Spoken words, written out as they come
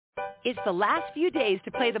It's the last few days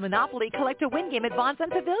to play the Monopoly Collect-to-Win game at Vons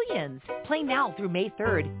and Pavilions. Play now through May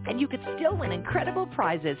 3rd, and you could still win incredible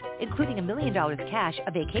prizes, including $1 million cash,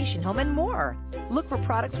 a vacation home, and more. Look for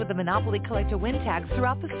products with the Monopoly Collect-to-Win tags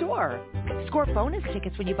throughout the store. Score bonus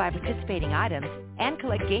tickets when you buy participating items, and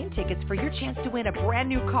collect game tickets for your chance to win a brand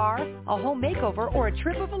new car, a home makeover, or a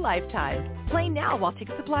trip of a lifetime. Play now while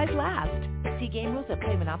ticket supplies last. See game rules at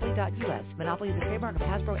playmonopoly.us. Monopoly is a trademark of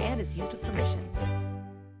Hasbro and is used with permission.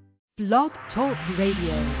 Blog Talk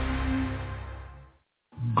Radio.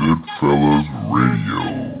 Goodfellas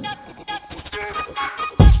Radio.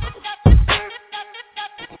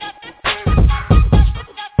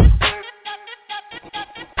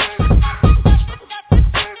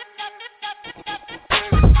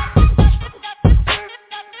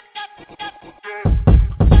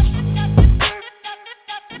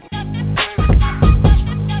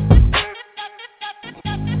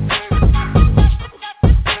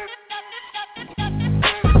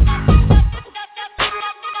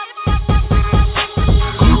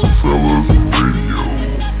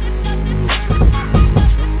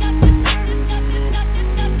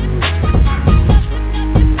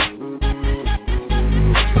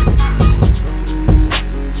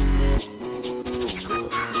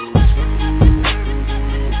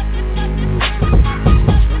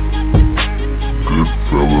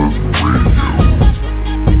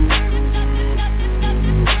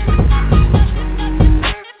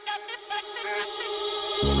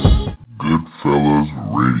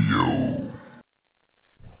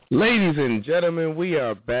 Ladies and gentlemen, we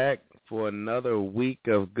are back for another week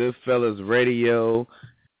of Goodfellas Radio,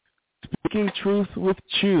 speaking truth with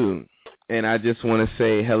Chew. And I just want to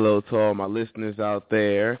say hello to all my listeners out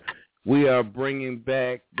there. We are bringing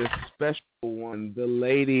back the special one, the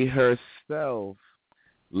lady herself,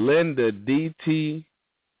 Linda D.T.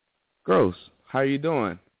 Gross. How are you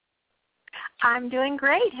doing? I'm doing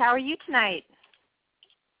great. How are you tonight?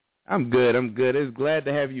 I'm good. It's glad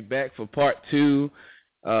to have you back for part 2.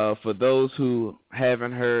 For those who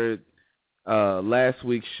haven't heard last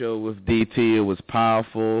week's show with DT, it was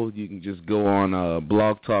powerful. You can just go on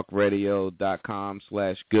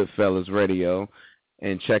blogtalkradio.com/goodfellasradio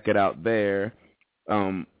and check it out there.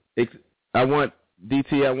 I want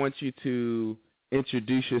you to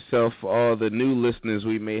introduce yourself for all the new listeners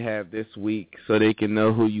we may have this week so they can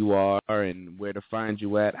know who you are and where to find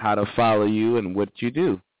you at, how to follow you, and what you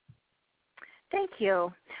do. Thank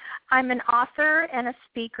you. I'm an author and a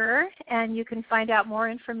speaker, and you can find out more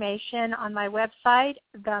information on my website,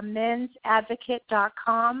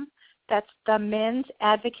 themensadvocate.com. That's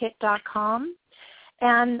themensadvocate.com.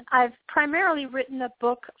 And I've primarily written a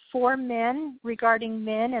book for men regarding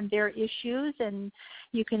men and their issues, and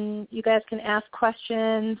you guys can ask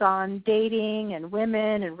questions on dating and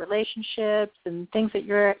women and relationships and things that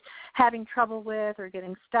you're having trouble with or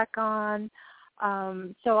getting stuck on.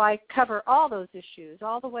 So I cover all those issues,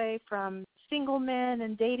 all the way from single men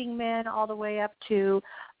and dating men, all the way up to,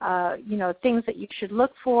 things that you should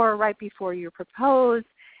look for right before you propose,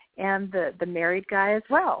 and the married guy as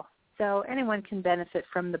well. So anyone can benefit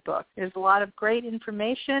from the book. There's a lot of great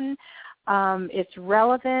information. It's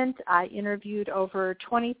relevant. I interviewed over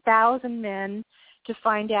 20,000 men to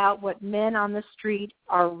find out what men on the street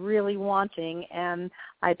are really wanting, and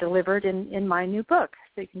I delivered in my new book.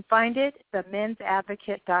 So you can find it,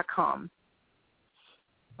 themensadvocate.com.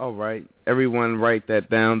 All right. Everyone write that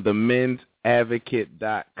down,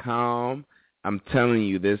 themensadvocate.com. I'm telling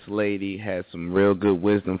you, this lady has some real good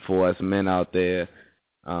wisdom for us men out there.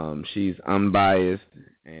 She's unbiased,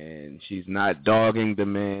 and she's not dogging the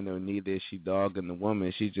man, or neither is she dogging the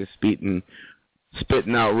woman. She's just spitting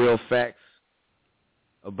out real facts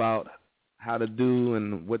about how to do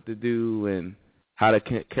and what to do and how to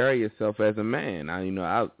carry yourself as a man.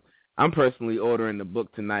 I'm personally ordering the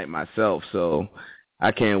book tonight myself, so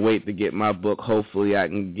I can't wait to get my book. Hopefully I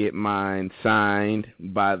can get mine signed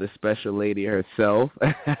by the special lady herself.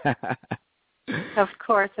 Of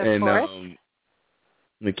course. I'm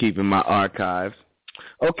keeping my archives.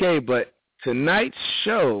 Okay, but tonight's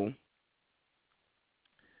show,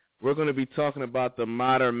 we're going to be talking about the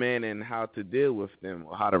modern man and how to deal with them,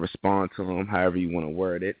 or how to respond to them, however you want to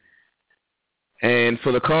word it. And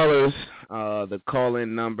for the callers, the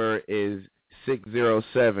call-in number is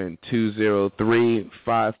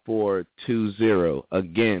 607-203-5420.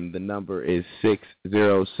 Again, the number is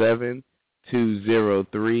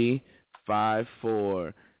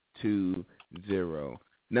 607-203-5420.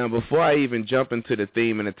 Now, before I even jump into the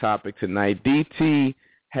theme and the topic tonight, DT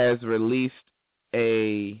has released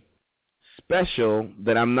a special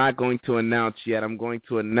that I'm not going to announce yet. I'm going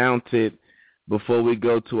to announce it before we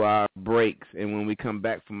go to our breaks and when we come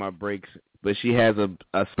back from our breaks. But she has a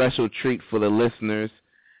special treat for the listeners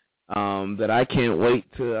that I can't wait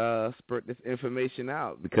to spurt this information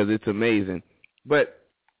out because it's amazing. But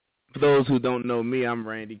for those who don't know me, I'm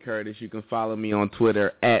Randy Curtis. You can follow me on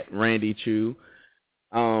Twitter at Randy Chu.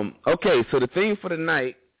 Okay, so the theme for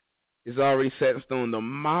tonight is already set in stone, the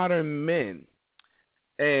modern men.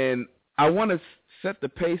 And I want to set the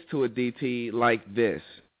pace to a DT like this.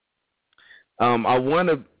 I want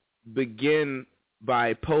to begin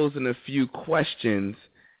by posing a few questions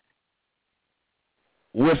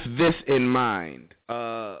with this in mind.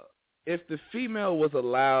 If the female was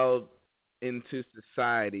allowed into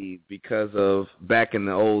society because of back in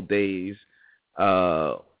the old days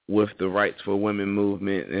with the rights for women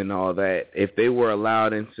movement and all that, if they were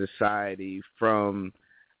allowed in society from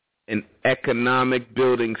an economic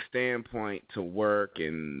building standpoint to work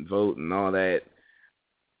and vote and all that,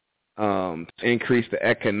 to increase the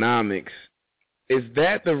economics, is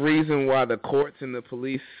that the reason why the courts and the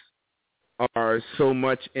police are so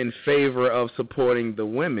much in favor of supporting the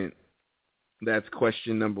women? That's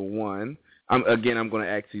question number one. I'm going to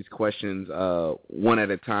ask these questions one at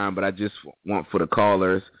a time, but I just want for the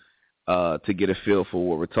callers to get a feel for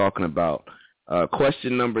what we're talking about.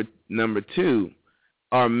 Question number two,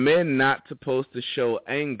 are men not supposed to show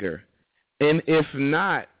anger? And if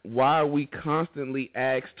not, why are we constantly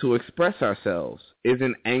asked to express ourselves?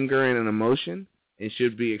 Isn't anger an emotion and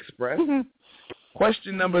should be expressed? Mm-hmm.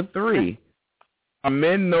 Question number three, are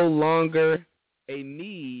men no longer a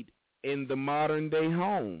need in the modern day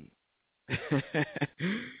home?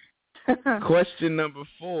 Question number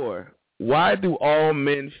four, why do all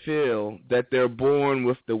men feel that they're born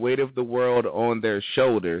with the weight of the world on their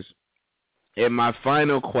shoulders? And my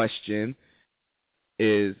final question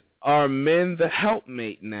is, are men the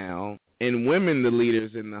helpmate now and women the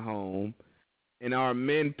leaders in the home? And are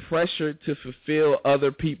men pressured to fulfill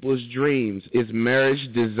other people's dreams? Is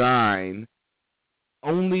marriage designed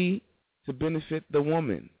only to benefit the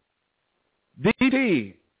woman?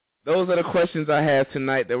 DD, those are the questions I have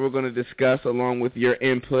tonight that we're going to discuss along with your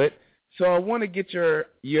input. So I want to get your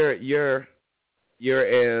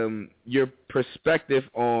perspective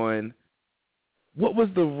on what was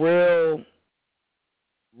the real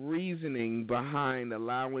reasoning behind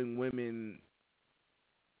allowing women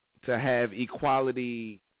to have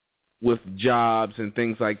equality with jobs and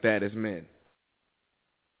things like that as men?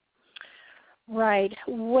 Right.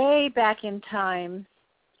 Way back in time,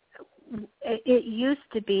 it used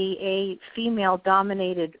to be a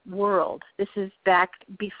female-dominated world. This is back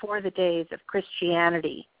before the days of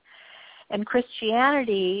Christianity. And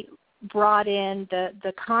Christianity brought in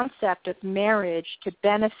the concept of marriage to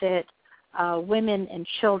benefit women and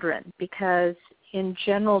children, because in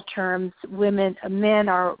general terms, men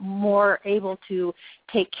are more able to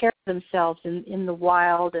take care of themselves in the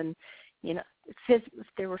wild, and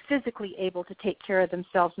they were physically able to take care of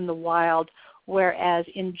themselves in the wild. Whereas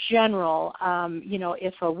in general,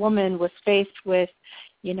 if a woman was faced with,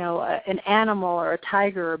 an animal or a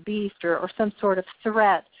tiger or beast or some sort of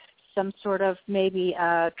threat, some sort of maybe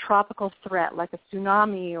a tropical threat like a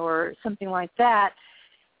tsunami or something like that,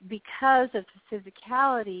 because of the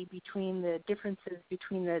physicality between the differences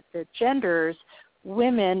between the genders,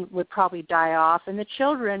 women would probably die off, and the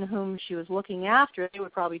children whom she was looking after, they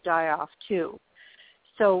would probably die off too.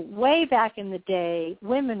 So way back in the day,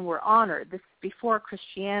 women were honored. This is before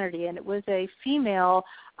Christianity, and it was a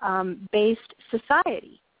female-based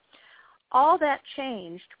society. All that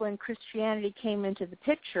changed when Christianity came into the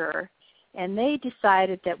picture, and they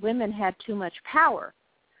decided that women had too much power,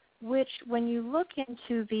 which when you look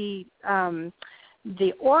into the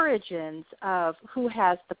origins of who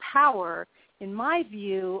has the power, in my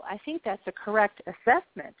view, I think that's a correct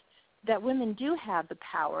assessment, that women do have the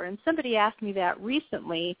power. And somebody asked me that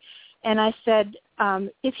recently, and I said,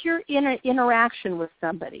 if you're in an interaction with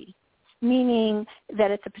somebody, meaning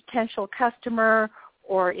that it's a potential customer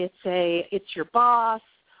or it's your boss,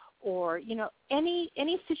 or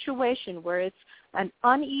any situation where it's an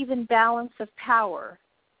uneven balance of power,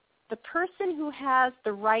 the person who has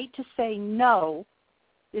the right to say no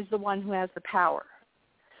is the one who has the power.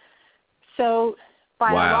 So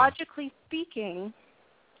biologically speaking,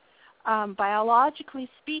 the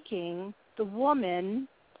woman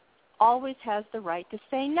always has the right to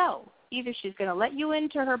say no. Either she's going to let you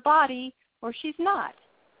into her body or she's not.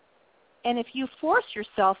 And if you force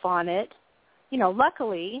yourself on it,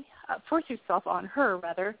 force yourself on her,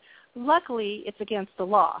 rather, luckily it's against the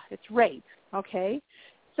law. It's rape, okay?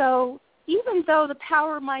 So even though the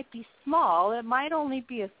power might be small, it might only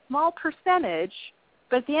be a small percentage,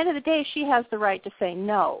 but at the end of the day, she has the right to say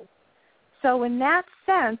no. So in that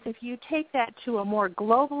sense, if you take that to a more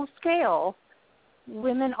global scale,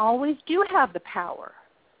 women always do have the power.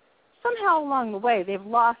 Somehow along the way, they've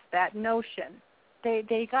lost that notion.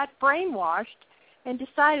 They got brainwashed and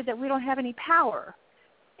decided that we don't have any power.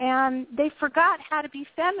 And they forgot how to be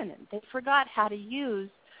feminine. They forgot how to use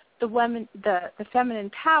the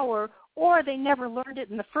feminine power, or they never learned it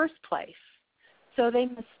in the first place. So they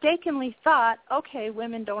mistakenly thought, okay,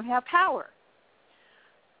 women don't have power.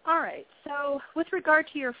 All right, so with regard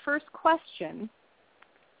to your first question,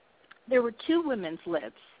 there were two women's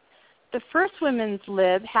libs. The first women's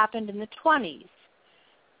lib happened in the 20s.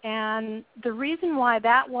 And the reason why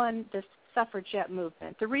that one, the suffragette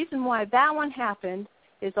movement, the reason why that one happened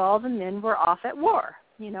is all the men were off at war.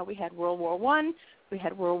 You know, we had World War I, we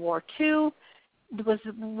had World War II. It was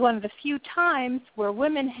one of the few times where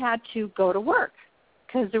women had to go to work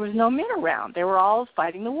because there was no men around. They were all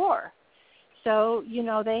fighting the war. So, you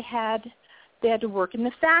know, they had to work in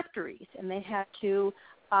the factories, and they had to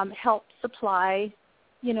help supply,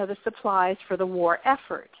 you know, the supplies for the war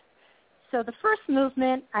effort. So the first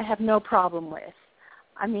movement I have no problem with.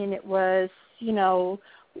 I mean, it was, you know,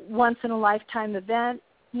 once-in-a-lifetime event,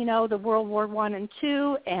 you know, the World War I and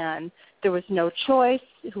II, and there was no choice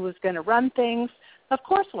who was going to run things. Of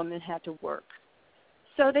course women had to work.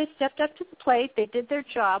 So they stepped up to the plate. They did their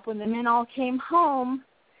job. When the men all came home,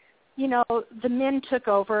 you know, the men took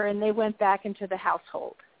over and they went back into the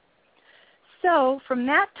household. So from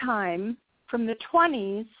that time, from the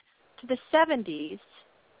 20s to the 70s,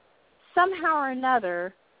 somehow or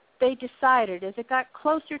another, they decided, as it got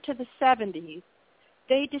closer to the 70s,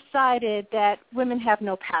 they decided that women have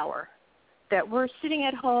no power, that we're sitting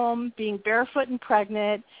at home being barefoot and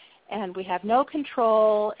pregnant, and we have no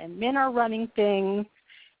control, and men are running things.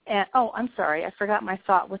 And I'm sorry, I forgot my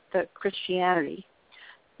thought with the Christianity.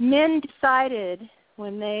 Men decided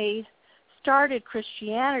when they started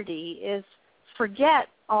Christianity is forget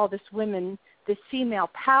all this women, this female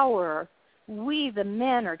power. We, the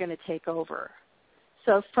men, are going to take over.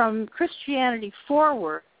 So from Christianity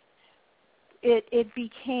forward, it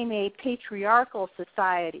became a patriarchal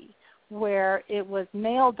society where it was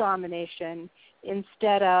male domination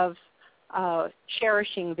instead of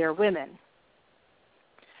cherishing their women.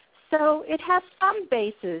 So it has some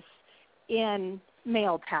basis in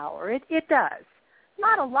male power. It does.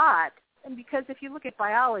 Not a lot, and because if you look at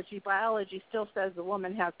biology still says the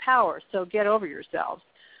woman has power, so get over yourselves.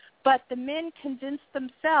 But the men convinced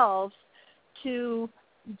themselves to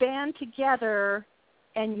band together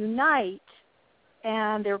and unite,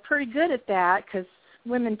 and they were pretty good at that because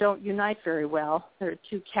women don't unite very well. They're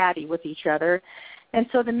too catty with each other. And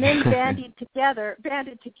so the men banded together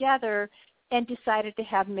and decided to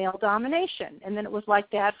have male domination. And then it was like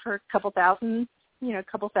that for a couple thousand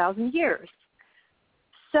years.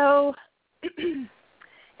 So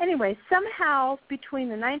anyway, somehow between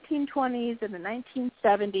the 1920s and the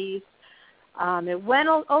 1970s, it went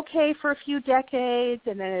okay for a few decades,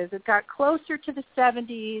 and then as it got closer to the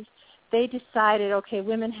 70s, they decided, okay,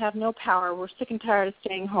 women have no power. We're sick and tired of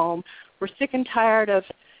staying home. We're sick and tired of,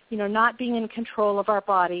 you know, not being in control of our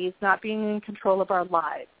bodies, not being in control of our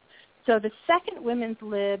lives. So the second women's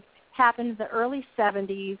lib happened in the early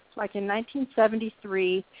 70s, like in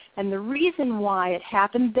 1973, and the reason why it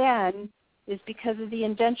happened then is because of the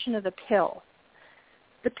invention of the pill.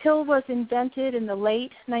 The pill was invented in the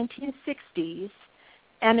late 1960s,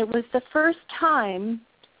 and it was the first time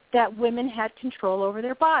that women had control over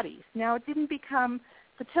their bodies. Now, the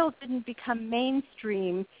pill didn't become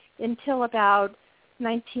mainstream until about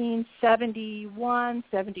 1971,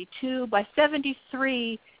 72. By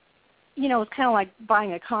 73, you know, it was kind of like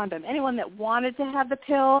buying a condom. Anyone that wanted to have the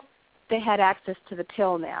pill, they had access to the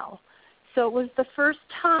pill now. So it was the first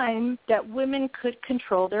time that women could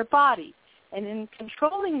control their body. And in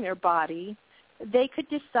controlling their body, they could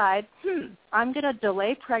decide, I'm going to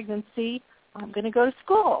delay pregnancy, I'm going to go to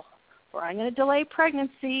school, or I'm going to delay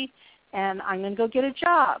pregnancy and I'm going to go get a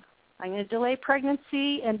job. I'm going to delay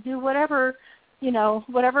pregnancy and do whatever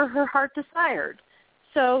her heart desired.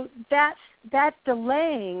 So that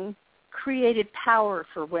delaying created power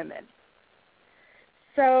for women.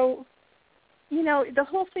 So, you know, the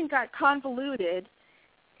whole thing got convoluted,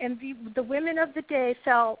 and the women of the day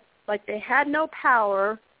felt like they had no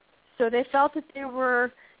power, so they felt that they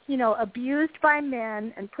were, you know, abused by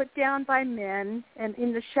men and put down by men and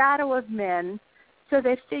in the shadow of men. So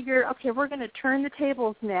they figured, okay, we're going to turn the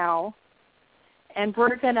tables now, and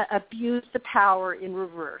we're going to abuse the power in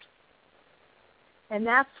reverse. And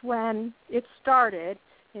that's when it started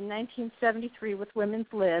in 1973 with women's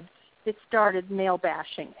libs. It started male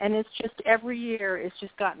bashing. And it's just every year it's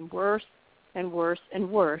just gotten worse and worse and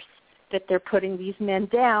worse. that they're putting these men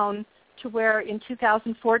down to where in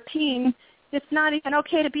 2014 it's not even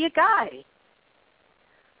okay to be a guy.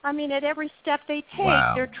 I mean, at every step they take,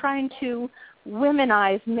 Wow. they're trying to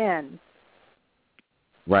womanize men.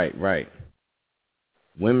 Right.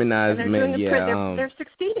 Womanize And men, they're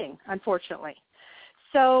succeeding, unfortunately.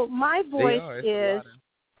 So my voice is,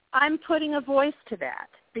 I'm putting a voice to that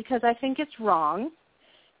because I think it's wrong.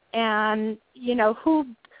 And, you know, who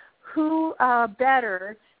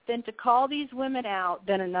better than to call these women out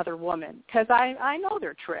than another woman? Because I know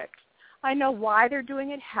their tricks. I know why they're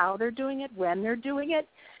doing it, how they're doing it, when they're doing it.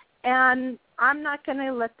 And I'm not going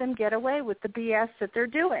to let them get away with the BS that they're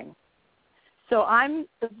doing. So I'm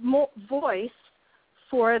the voice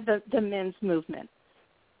for the men's movement.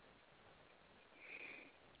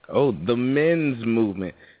 Oh, the men's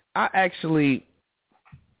movement. I actually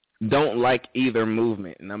don't like either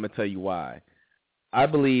movement, and I'm going to tell you why. I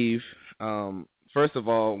believe, first of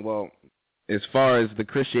all, well, as far as the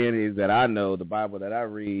Christianity that I know, the Bible that I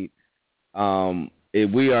read,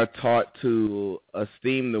 we are taught to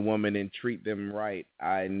esteem the woman and treat them right.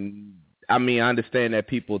 I mean, I understand that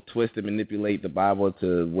people twist and manipulate the Bible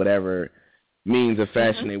to whatever means of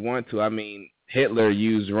fashion they want to. I mean, Hitler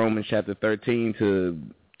used Romans chapter 13 to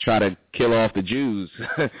try to kill off the Jews.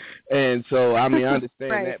 And so, I mean, I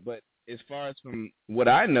understand right. that. But as far as from what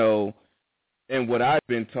I know and what I've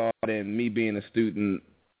been taught and me being a student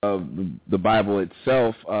of the Bible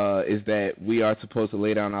itself, is that we are supposed to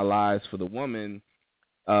lay down our lives for the woman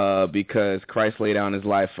because Christ laid down his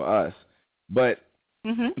life for us. But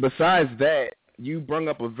besides that, you brought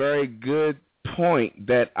up a very good point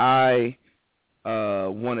that I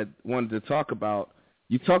wanted to talk about.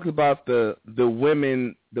 You talked about the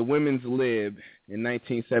women's lib in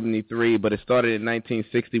 1973, but it started in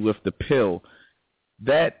 1960 with the pill.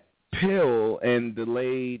 That pill and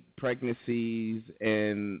delayed pregnancies,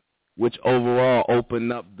 and which overall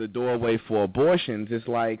opened up the doorway for abortions, is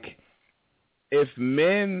like, if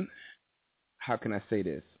men, how can I say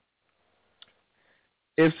this?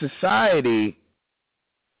 If society,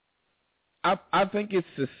 I think it's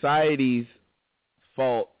society's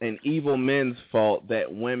fault and evil men's fault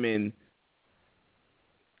that women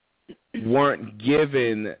weren't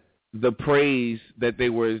given the praise that they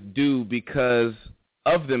were due because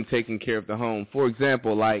of them taking care of the home. For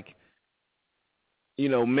example, like, you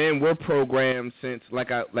know, men, we're programmed since, like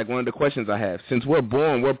one of the questions I have, since we're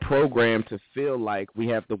born, we're programmed to feel like we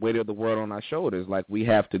have the weight of the world on our shoulders. Like, we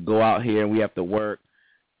have to go out here and we have to work.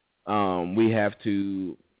 We have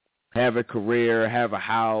to have a career, have a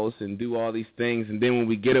house, and do all these things. And then when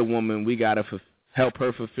we get a woman, we got to help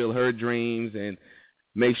her fulfill her dreams and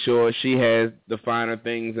make sure she has the finer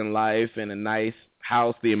things in life and a nice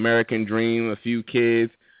house, the American dream, a few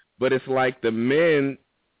kids. But it's like the men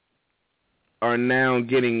are now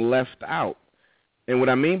getting left out. And what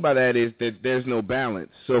I mean by that is that there's no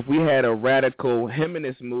balance. So if we had a radical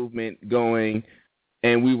feminist movement going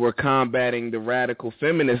and we were combating the radical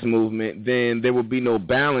feminist movement, then there would be no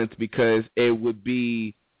balance because it would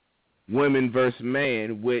be women versus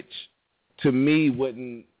man, which to me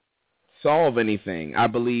wouldn't solve anything. I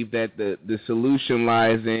believe that the solution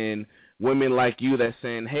lies in women like you that's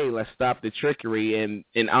saying, hey, let's stop the trickery,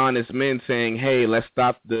 and honest men saying, hey, let's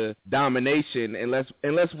stop the domination, and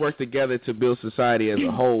let's work together to build society as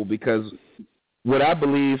a whole. Because what I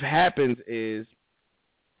believe happens is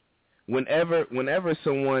whenever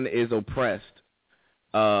someone is oppressed,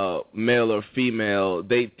 male or female,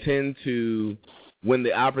 they tend to, when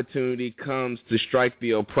the opportunity comes to strike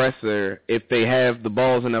the oppressor, if they have the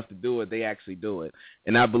balls enough to do it, they actually do it.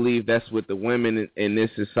 And I believe that's what the women in this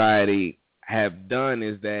society have done,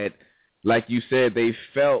 is that, like you said, they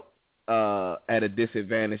felt at a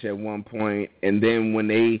disadvantage at one point, and then when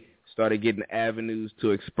they started getting avenues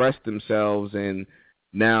to express themselves, and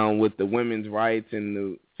now with the women's rights and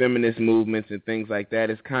the feminist movements and things like that,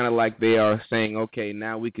 it's kind of like they are saying, okay,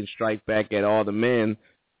 now we can strike back at all the men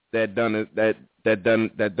that done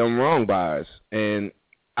wrong by us. And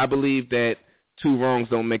I believe that two wrongs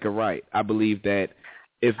don't make a right. I believe that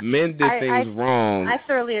if men did things wrong, I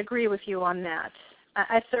thoroughly agree with you on that.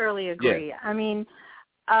 I thoroughly agree. Yeah. I mean,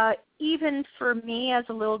 even for me as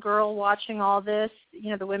a little girl watching all this, you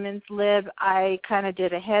know, the women's lib, I kind of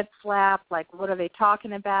did a head slap, like, what are they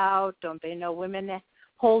talking about? Don't they know women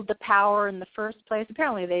hold the power in the first place?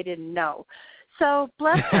 Apparently they didn't know. So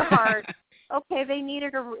bless their heart. Okay, they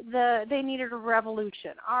needed a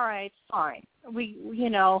revolution. All right, fine. We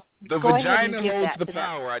the vagina holds the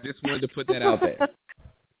power. I just wanted to put that out there.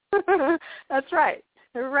 That's right.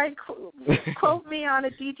 Right. Quote me on a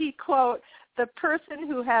DT quote. The person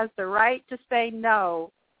who has the right to say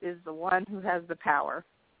no is the one who has the power.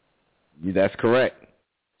 That's correct.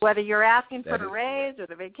 Whether you're asking for the raise or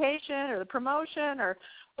the vacation or the promotion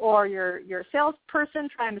or your salesperson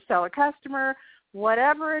trying to sell a customer,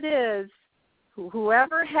 whatever it is,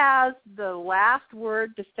 whoever has the last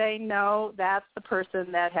word to say no, that's the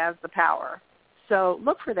person that has the power. So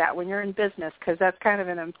look for that when you're in business, because that's kind of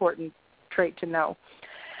an important trait to know.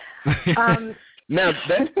 Now,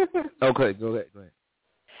 okay, go ahead.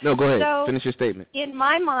 No, go ahead. So, finish your statement. In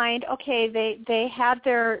my mind, okay, they had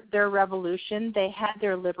their revolution, they had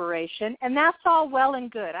their liberation, and that's all well and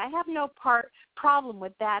good. I have no problem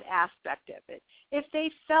with that aspect of it. If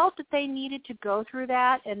they felt that they needed to go through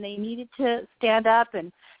that and they needed to stand up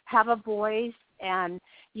and have a voice and,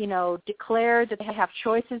 declare that they have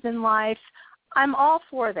choices in life, I'm all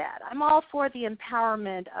for that. I'm all for the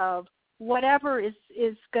empowerment of whatever is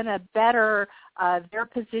going to better their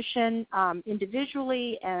position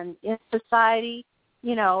individually and in society.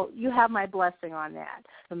 You have my blessing on that.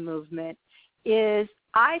 The movement is,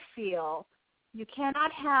 I feel, you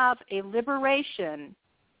cannot have a liberation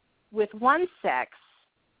with one sex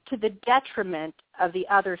to the detriment of the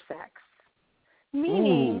other sex.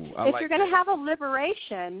 Meaning, if you're going to have a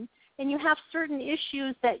liberation and you have certain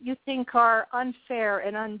issues that you think are unfair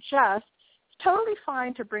and unjust, it's totally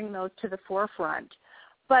fine to bring those to the forefront.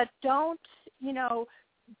 But don't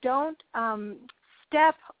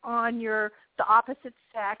step on the opposite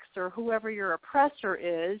sex or whoever your oppressor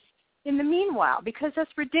is in the meanwhile, because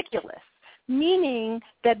that's ridiculous. Meaning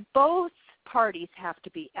that both parties have to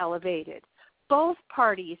be elevated. Both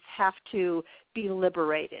parties have to be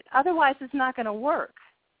liberated. Otherwise, it's not going to work.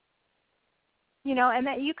 And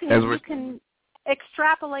that you can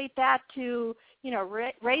extrapolate that to,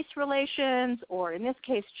 race relations, or in this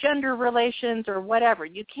case, gender relations, or whatever.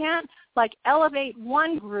 You can't elevate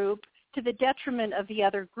one group to the detriment of the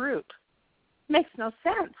other group. It makes no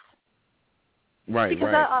sense. Right,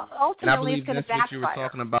 because right. Ultimately, it's going to backfire. That's what you were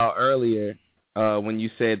talking about earlier when you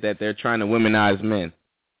said that they're trying to womanize men.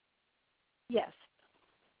 Yes.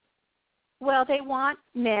 Well, they want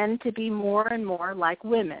men to be more and more like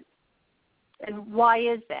women. And why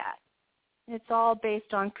is that? It's all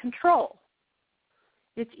based on control.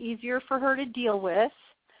 It's easier for her to deal with,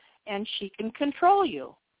 and she can control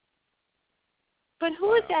you. But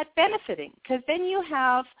who is that benefiting? Because then you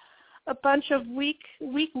have a bunch of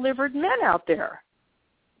weak-livered men out there.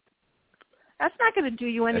 That's not going to do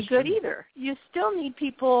you any good either. You still need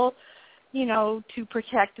people, to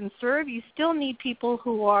protect and serve. You still need people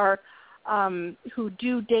who are who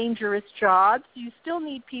do dangerous jobs. You still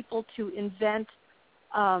need people to invent,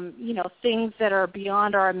 things that are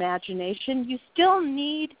beyond our imagination. You still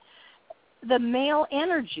need the male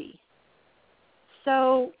energy.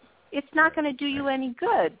 So it's not going to do you any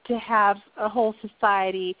good to have a whole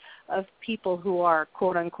society of people who are,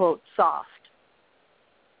 quote unquote, soft.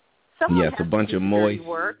 Someone has a bunch to do of the moist. Dirty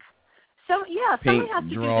work. Someone has to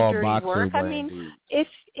do the dirty work. I mean,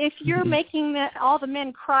 if you're making all the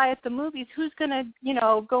men cry at the movies, who's going to,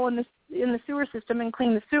 go in the sewer system and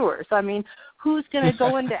clean the sewers? I mean, who's going to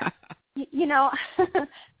go into,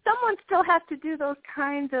 someone still has to do those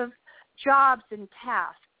kinds of jobs and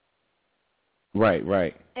tasks. Right,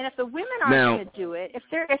 right. And if the women aren't going to do it, if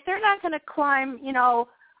they're not going to climb,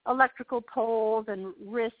 electrical poles and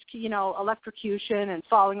risk, electrocution and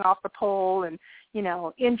falling off the pole and,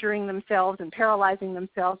 injuring themselves and paralyzing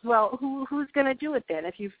themselves, well, who's going to do it then?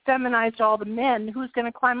 If you've feminized all the men, who's going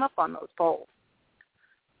to climb up on those poles?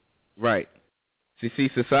 Right. See,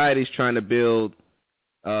 society's trying to build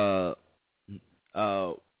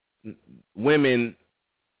women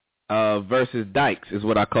versus dykes is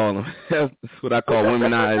what I call them. That's what I call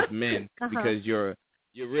womanized men, because you're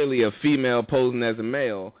really a female posing as a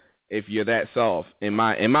male if you're that soft. In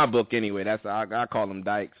my book anyway, that's I call them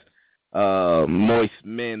dykes. Moist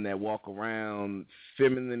men that walk around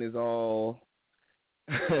feminine is all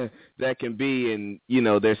that can be, and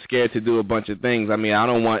they're scared to do a bunch of things. I mean, I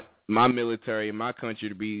don't want my military and my country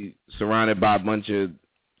to be surrounded by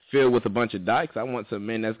filled with a bunch of dykes. I want some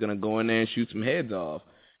men that's going to go in there and shoot some heads off.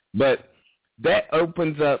 But that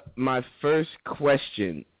opens up my first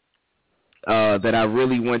question that I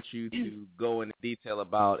really want you to go into detail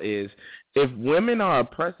about is, if women are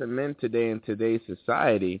oppressing men today in today's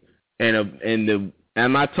society, and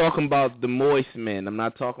I'm not talking about the moist men. I'm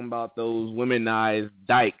not talking about those womanized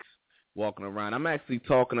dykes walking around. I'm actually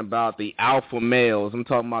talking about the alpha males. I'm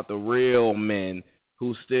talking about the real men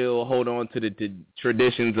who still hold on to the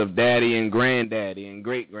traditions of daddy and granddaddy and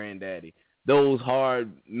great-granddaddy. Those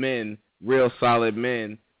hard men, real solid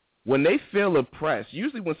men, when they feel oppressed,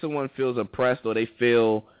 usually when someone feels oppressed or they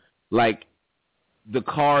feel like the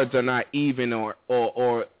cards are not even or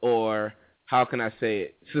how can I say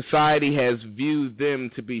it? Society has viewed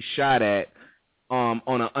them to be shot at on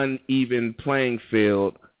an uneven playing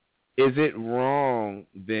field. Is it wrong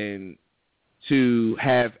then to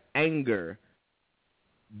have anger,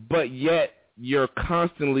 but yet you're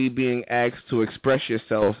constantly being asked to express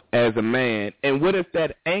yourself as a man? And what if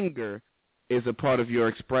that anger is a part of your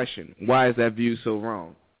expression? Why is that view so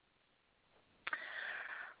wrong?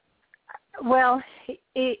 Well,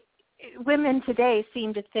 women today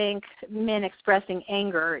seem to think men expressing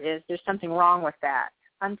anger there's something wrong with that.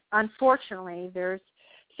 Unfortunately, there's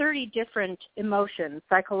 30 different emotions,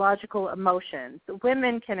 psychological emotions.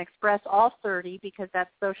 Women can express all 30 because that's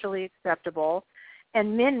socially acceptable,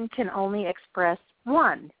 and men can only express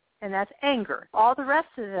one, and that's anger. All the rest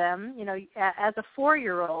of them, as a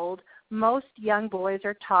 4-year-old, most young boys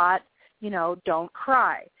are taught, don't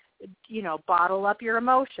cry, bottle up your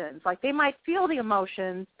emotions. Like, they might feel the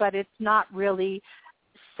emotions, but it's not really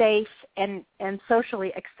safe and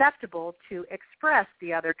socially acceptable to express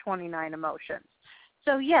the other 29 emotions.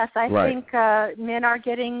 So, yes, I think men are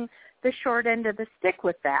getting the short end of the stick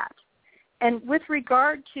with that. And with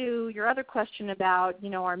regard to your other question about,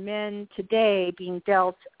 are men today being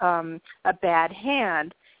dealt a bad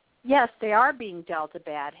hand, yes, they are being dealt a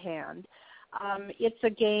bad hand. It's a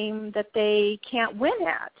game that they can't win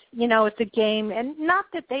at. It's a game, and not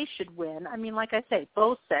that they should win. I mean, like I say,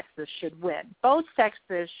 both sexes should win. Both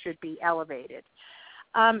sexes should be elevated.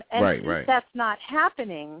 And since that's not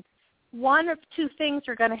happening, one of two things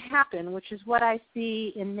are going to happen, which is what I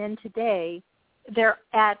see in men today. They're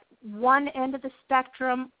at one end of the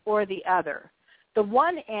spectrum or the other. The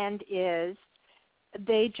one end is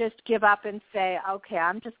they just give up and say, okay,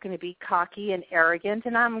 I'm just going to be cocky and arrogant,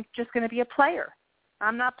 and I'm just going to be a player.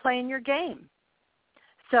 I'm not playing your game.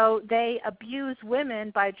 So they abuse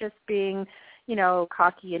women by just being,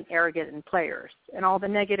 cocky and arrogant and players, and all the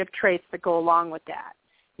negative traits that go along with that.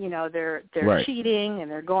 They're cheating, and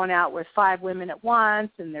they're going out with 5 women at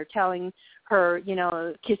once, and they're telling her,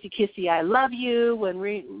 kissy, kissy, I love you.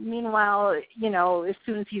 Meanwhile, as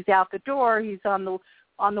soon as he's out the door, he's on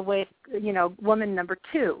the way, woman number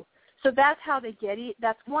 2. So that's how they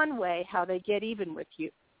that's one way how they get even with you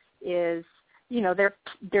is,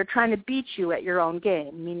 they're trying to beat you at your own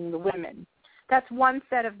game, meaning the women. That's one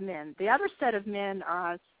set of men. The other set of men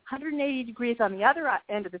are 180 degrees on the other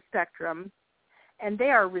end of the spectrum, and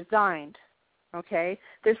they are resigned, okay?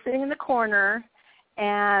 They're sitting in the corner,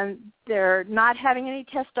 and they're not having any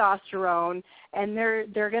testosterone, and they're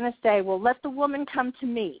going to say, well, let the woman come to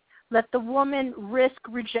me. Let the woman risk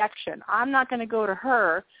rejection. I'm not going to go to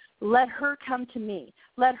her. Let her come to me.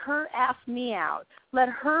 Let her ask me out. Let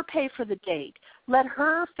her pay for the date. Let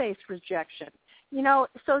her face rejection.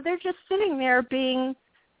 So they're just sitting there being,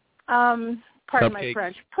 pardon my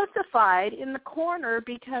French, pussified in the corner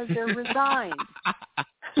because they're resigned.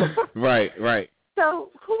 Right.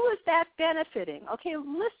 So who is that benefiting? Okay,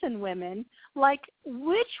 listen, women, like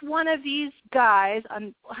which one of these guys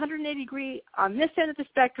on 180 degree on this end of the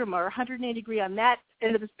spectrum or 180 degree on that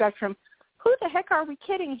end of the spectrum, who the heck are we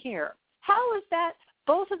kidding here? How is that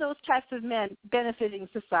both of those types of men benefiting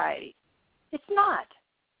society? It's not.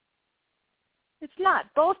 It's not.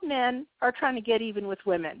 Both men are trying to get even with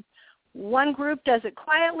women. One group does it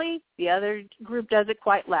quietly, the other group does it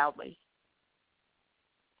quite loudly.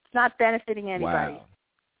 It's not benefiting anybody. Wow.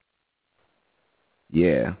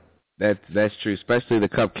 Yeah, that's true, especially the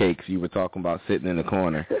cupcakes you were talking about sitting in the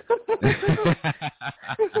corner.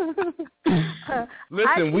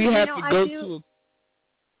 Listen, we have to go to...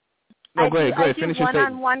 No, go ahead. Finish your statement. I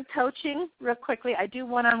do one-on-one coaching, real quickly. I do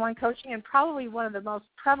one-on-one coaching, and probably one of the most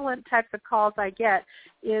prevalent types of calls I get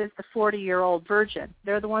is the 40-year-old virgin.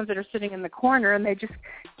 They're the ones that are sitting in the corner, and they just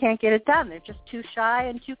can't get it done. They're just too shy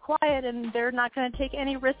and too quiet, and they're not going to take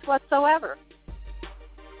any risk whatsoever.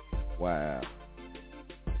 Wow.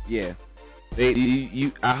 Yeah.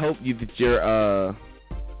 I hope that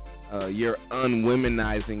you're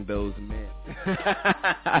unwomenizing those men.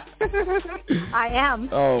 I am.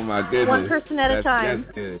 Oh my goodness. One person at a time.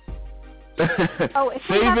 That's good.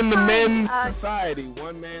 Saving the men's society,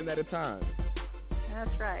 one man at a time.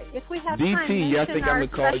 That's right. If we have DT, time, I think I'm gonna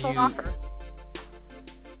call you. Offer.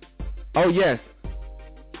 Oh yes.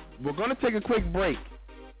 We're gonna take a quick break.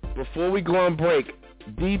 Before we go on break,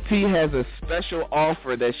 DT has a special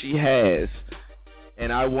offer that she has,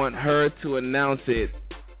 and I want her to announce it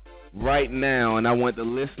right now, and I want the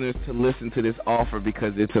listeners to listen to this offer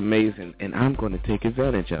because it's amazing, and I'm going to take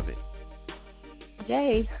advantage of it.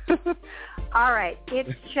 Yay. All right.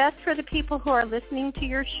 It's just for the people who are listening to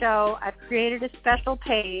your show. I've created a special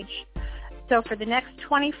page. So for the next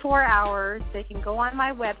 24 hours, they can go on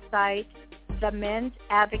my website,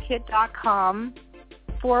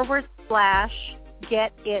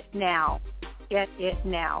 themensadvocate.com/getitnow. Get it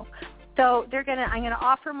now. So I'm going to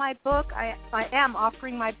offer my book. I am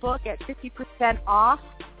offering my book at 50% off,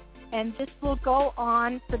 and this will go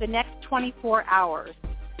on for the next 24 hours.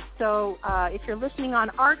 So if you're listening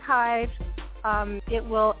on archive, it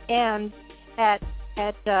will end at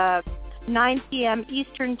 9 p.m.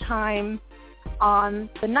 Eastern Time on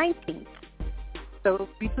the 19th. So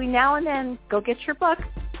between now and then, go get your book,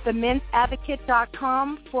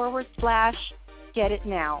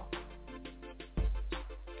 themensadvocate.com/getitnow.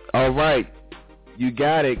 All right. You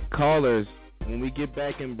got it. Callers, when we get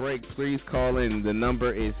back in break, please call in. The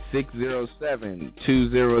number is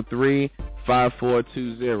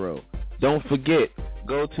 607-203-5420. Don't forget,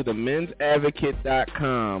 go to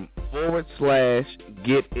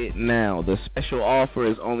themensadvocate.com/getitnow. The special offer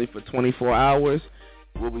is only for 24 hours.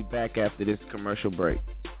 We'll be back after this commercial break.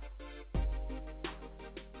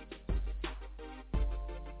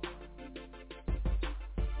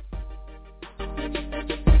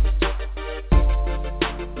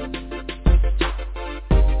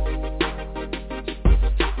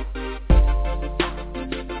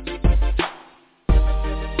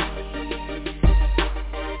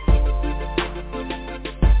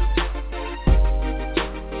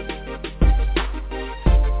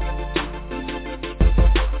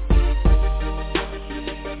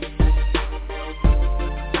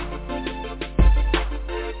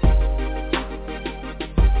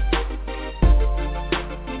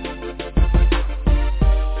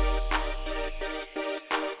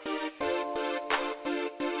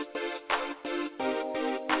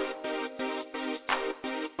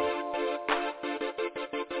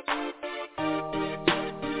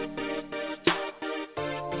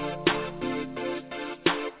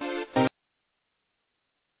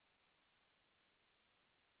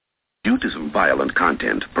 Due to some violent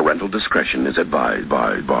content, parental discretion is advised.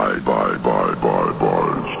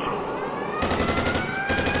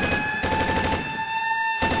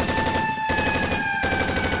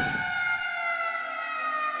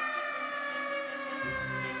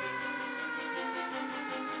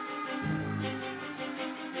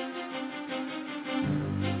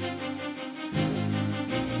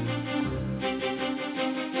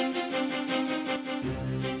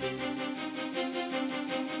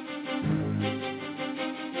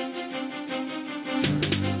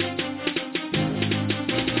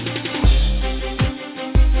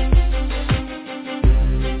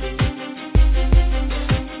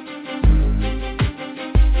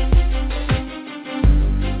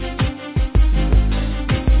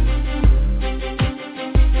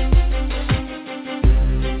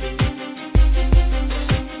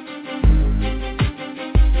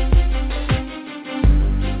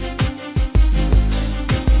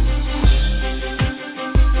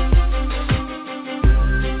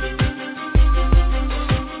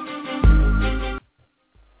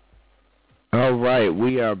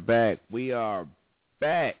 We are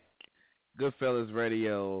back. Goodfellas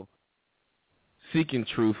Radio, Seeking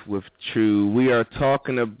Truth with True. We are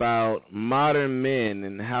talking about modern men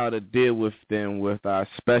and how to deal with them with our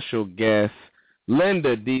special guest,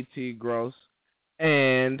 Linda D.T. Gross.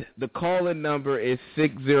 And the call-in number is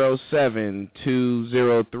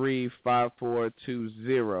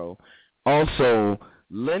 607-203-5420. Also,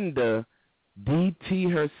 Linda D.T.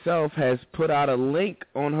 herself has put out a link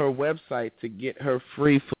on her website to get her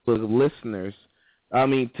free for the listeners.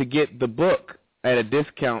 To get the book at a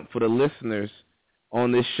discount for the listeners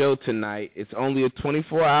on this show tonight. It's only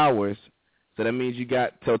 24 hours, so that means you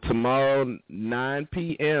got till tomorrow 9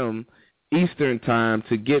 p.m. Eastern Time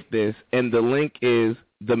to get this. And the link is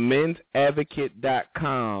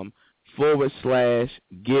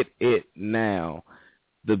themensadvocate.com/getitnow.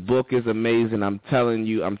 The book is amazing. I'm telling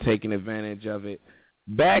you, I'm taking advantage of it.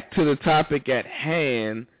 Back to the topic at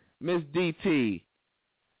hand, Miss D.T.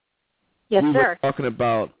 Yes, we sir. were talking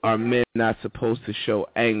about, are men not supposed to show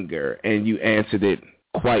anger, and you answered it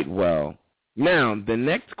quite well. Now, the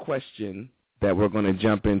next question that we're going to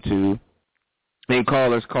jump into, and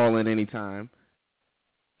callers call in anytime,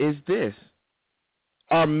 is this.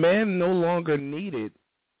 Are men no longer needed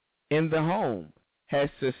in the home? Has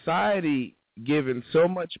society given so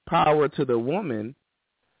much power to the woman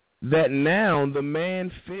that now the man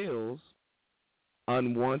feels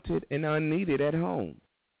unwanted and unneeded at home?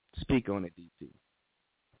 Speak on it, D.T.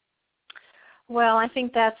 Well, I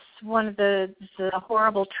think that's one of the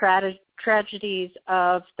horrible tragedies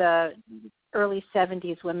of the early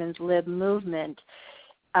 70s women's lib movement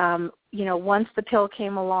once the pill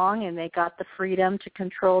came along and they got the freedom to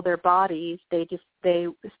control their bodies,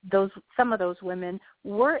 some of those women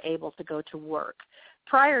were able to go to work.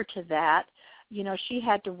 Prior to that, she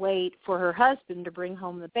had to wait for her husband to bring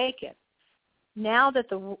home the bacon. Now that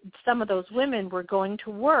some of those women were going to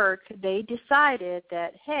work, they decided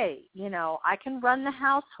that, hey, I can run the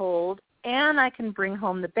household and I can bring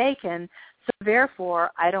home the bacon, so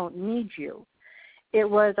therefore I don't need you. It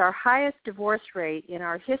was our highest divorce rate in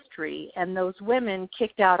our history, and those women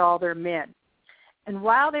kicked out all their men. And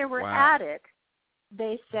while they were at it,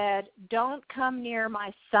 they said, don't come near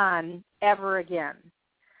my son ever again.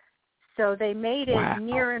 So they made it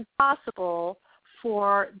near impossible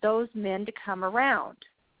for those men to come around.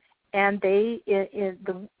 And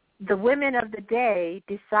the women of the day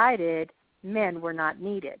decided men were not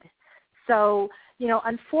needed. So,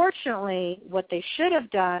 unfortunately, what they should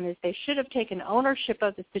have done is they should have taken ownership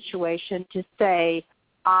of the situation to say,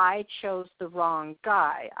 I chose the wrong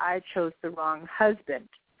guy. I chose the wrong husband.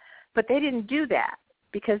 But they didn't do that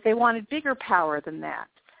because they wanted bigger power than that.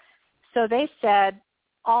 So they said,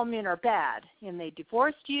 all men are bad, and they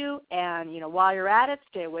divorced you, and, while you're at it,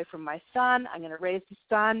 stay away from my son. I'm going to raise the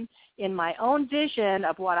son in my own vision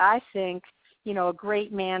of what I think, a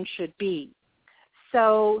great man should be.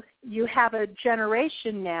 So you have a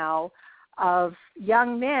generation now of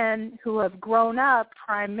young men who have grown up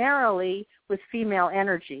primarily with female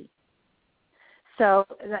energy. So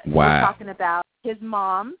we're talking about his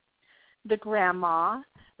mom, the grandma,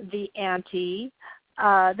 the auntie,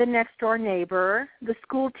 the next-door neighbor, the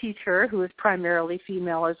school teacher, who is primarily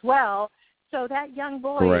female as well. So that young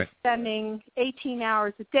boy is spending 18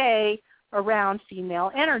 hours a day around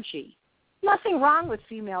female energy. Nothing wrong with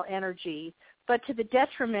female energy, but to the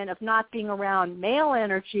detriment of not being around male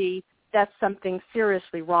energy, that's something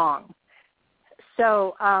seriously wrong.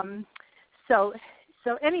 So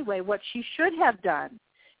anyway, what she should have done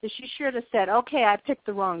is she should have said, okay, I picked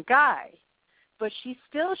the wrong guy, but she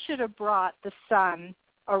still should have brought the son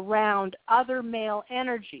around other male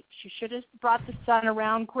energy. She should have brought the son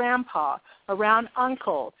around grandpa, around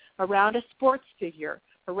uncle, around a sports figure,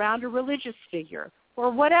 around a religious figure, or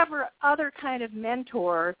whatever other kind of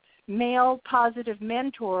mentor, male positive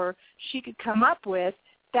mentor she could come up with.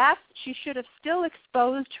 She should have still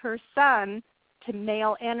exposed her son to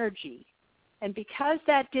male energy. And because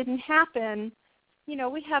that didn't happen,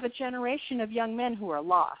 we have a generation of young men who are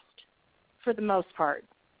lost for the most part.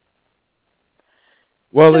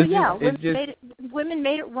 Well, women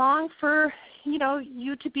made it wrong for,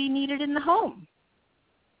 you to be needed in the home.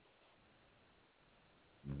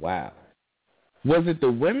 Wow. Was it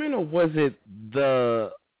the women or was it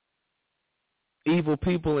the evil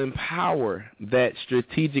people in power that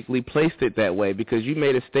strategically placed it that way? Because you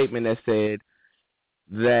made a statement that said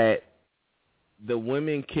that the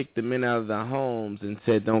women kicked the men out of their homes and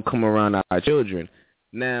said, don't come around our children.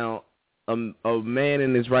 Now, a man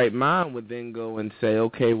in his right mind would then go and say,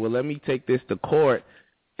 okay, well, let me take this to court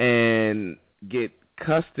and get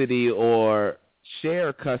custody or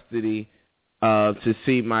share custody to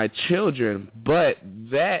see my children. But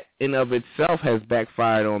that in of itself has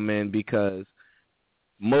backfired on men because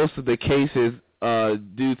most of the cases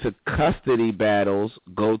due to custody battles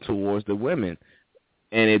go towards the women.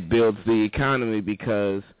 And it builds the economy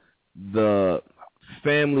because the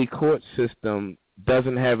family court system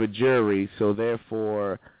doesn't have a jury, so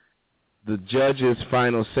therefore the judge's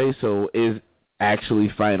final say-so is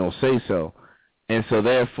actually final say-so. And so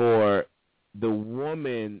therefore the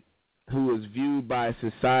woman who is viewed by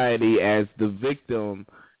society as the victim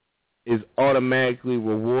is automatically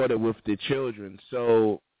rewarded with the children.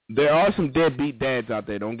 So there are some deadbeat dads out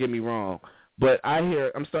there, don't get me wrong. But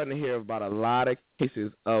I'm starting to hear about a lot of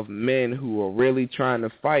cases of men who are really trying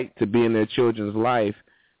to fight to be in their children's life,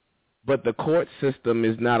 but the court system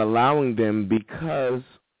is not allowing them because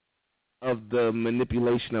of the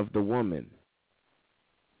manipulation of the woman.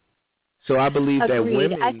 So I believe that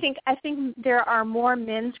women... I think there are more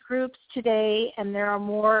men's groups today, and there are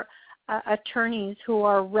more attorneys who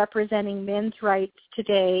are representing men's rights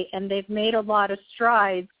today, and they've made a lot of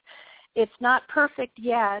strides. It's not perfect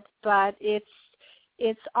yet, but it's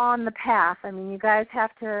on the path. I mean, you guys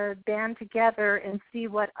have to band together and see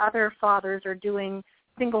what other fathers are doing,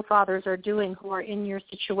 single fathers are doing who are in your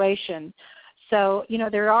situation. So,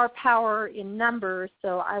 there are power in numbers,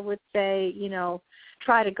 so I would say,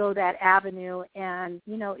 try to go that avenue. And,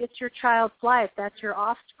 it's your child's life. That's your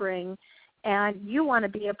offspring. And you want to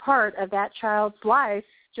be a part of that child's life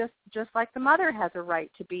just like the mother has a right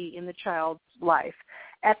to be in the child's life.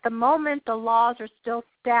 At the moment, the laws are still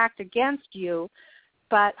stacked against you,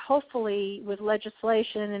 but hopefully with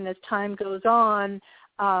legislation and as time goes on,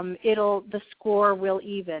 the score will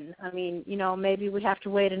even. I mean, maybe we have to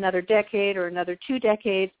wait another decade or another 2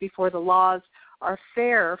 decades before the laws are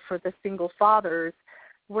fair for the single fathers.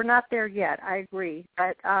 We're not there yet, I agree.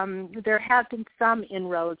 But there have been some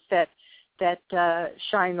inroads that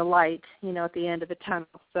shine the light, at the end of the tunnel.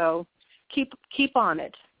 So keep on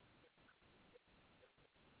it.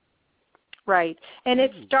 Right. And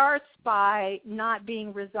it starts by not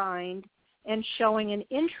being resigned and showing an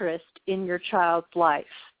interest in your child's life.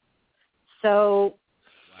 So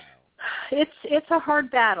it's a hard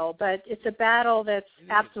battle, but it's a battle that's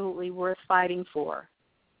absolutely worth fighting for.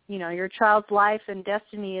 Your child's life and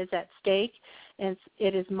destiny is at stake, and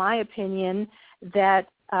it is my opinion that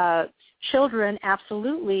children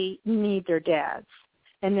absolutely need their dads.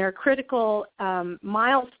 And there are critical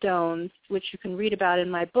milestones, which you can read about in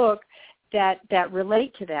my book, that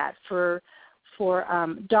relate to that. For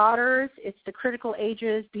daughters, it's the critical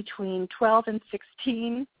ages between 12 and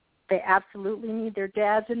 16. They absolutely need their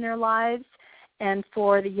dads in their lives. And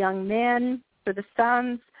for the young men, for the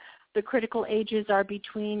sons, the critical ages are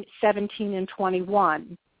between 17 and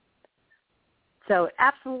 21. So it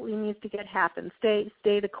absolutely needs to happen. Stay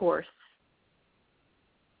the course.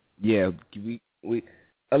 Yeah, we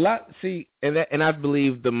a lot. See, and I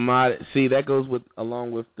believe that goes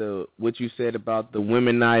along with what you said about the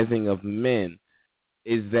womenizing of men,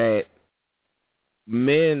 is that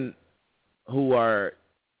men who are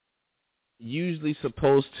usually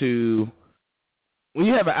supposed to, when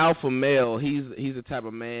you have an alpha male, he's the type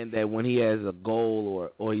of man that when he has a goal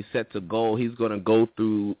or he sets a goal, he's going to go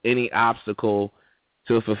through any obstacle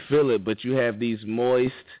to fulfill it. But you have these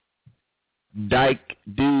moist dyke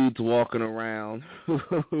dudes walking around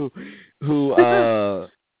who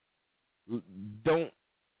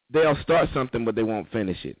they'll start something but they won't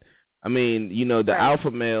finish it. I mean, the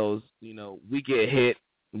alpha males, we get hit,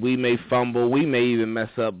 we may fumble, we may even mess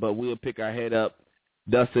up, but we'll pick our head up,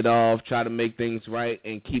 dust it off, try to make things right,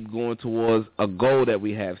 and keep going towards a goal that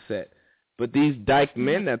we have set. But these dyke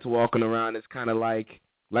men that's walking around, it's kind of like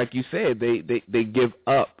you said, they give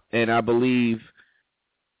up, and I believe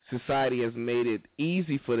society has made it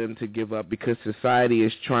easy for them to give up because society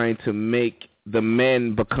is trying to make the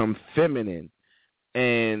men become feminine.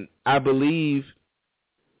 And I believe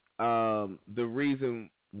the reason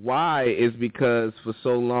why is because for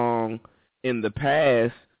so long in the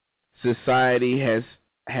past, society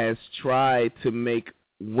has tried to make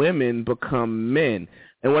women become men.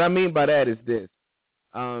 And what I mean by that is this.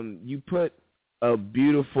 You put a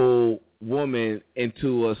beautiful woman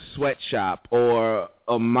into a sweatshop or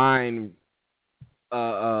a mine,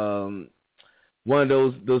 one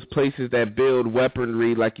of those places that build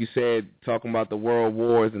weaponry, like you said, talking about the world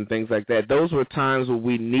wars and things like that. Those were times where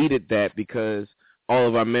we needed that because all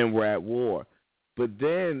of our men were at war. But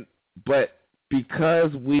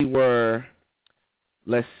because we were,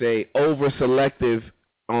 let's say, over-selective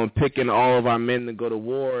on picking all of our men to go to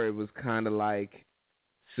war, it was kind of like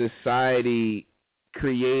society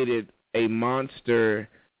created a monster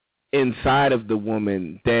inside of the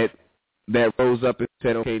woman that rose up and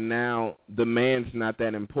said, okay, now the man's not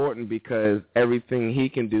that important because everything he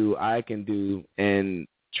can do, I can do, and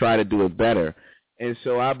try to do it better. And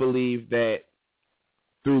so I believe that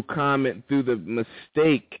through the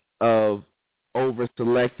mistake of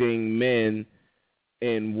over-selecting men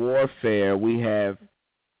in warfare, we have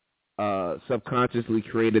subconsciously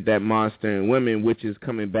created that monster in women, which is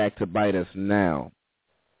coming back to bite us now.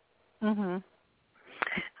 Mm-hmm.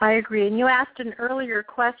 I agree. And you asked an earlier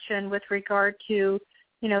question with regard to,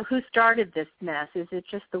 who started this mess? Is it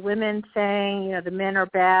just the women saying, the men are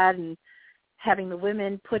bad and having the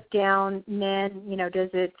women put down men? Does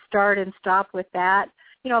it start and stop with that?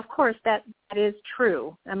 Of course, that is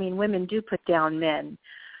true. I mean, women do put down men.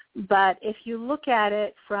 But if you look at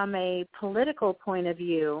it from a political point of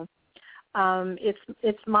view,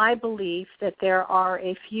 it's my belief that there are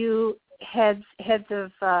a few heads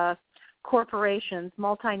of corporations,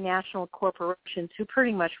 multinational corporations, who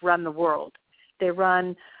pretty much run the world. They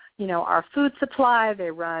run, our food supply,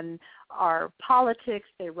 they run our politics,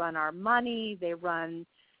 they run our money, they run,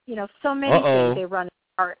 so many things. They run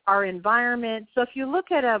our environment. So if you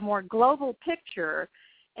look at a more global picture,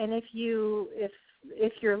 and if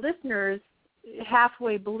your listeners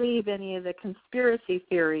halfway believe any of the conspiracy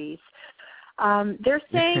theories, they're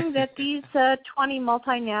saying that these 20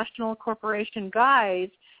 multinational corporation guys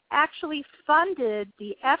actually funded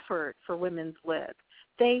the effort for women's lib.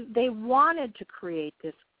 They wanted to create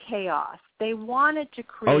this chaos. They wanted to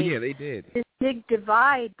create this big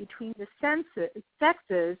divide between the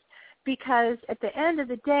sexes because at the end of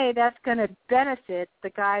the day, that's going to benefit the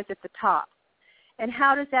guys at the top. And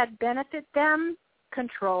how does that benefit them?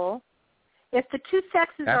 control. If the two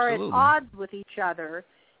sexes Absolutely. are at odds with each other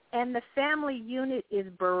and the family unit is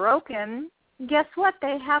broken, guess what?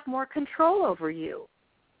 They have more control over you.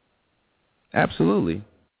 Absolutely.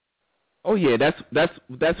 Oh yeah,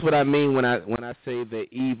 that's what I mean when I say the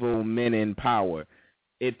evil men in power.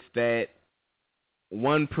 It's that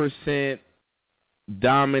 1%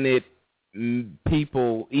 dominant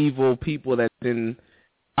people, evil people that's in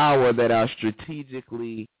power that are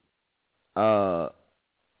strategically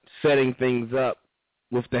setting things up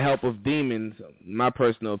with the help of demons. My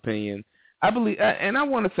personal opinion, I believe, and I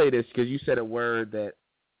want to say this because you said a word that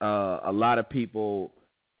a lot of people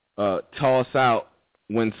toss out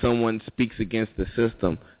when someone speaks against the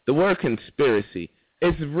system. The word conspiracy.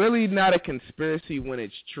 It's really not a conspiracy when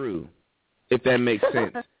it's true, if that makes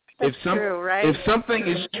sense. That's true, right? If something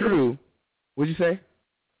is true, what'd you say?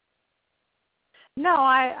 No,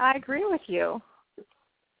 I agree with you.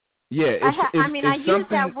 Yeah, I use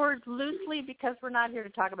that word loosely because we're not here to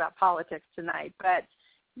talk about politics tonight. But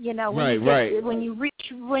you know, when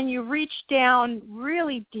you reach down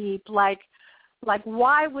really deep, like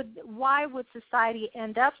why would society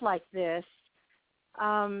end up like this?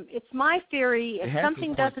 It's my theory. If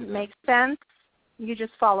something doesn't make sense, you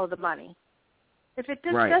just follow the money. If it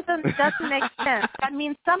just doesn't make sense, that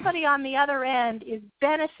means somebody on the other end is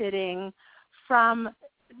benefiting from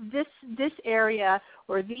this area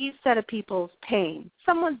or these set of people's pain.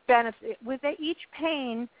 Someone's benefit. With each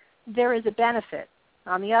pain, there is a benefit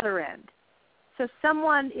on the other end. So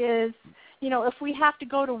someone is, you know, if we have to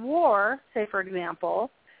go to war, say for example,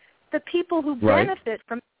 the people who benefit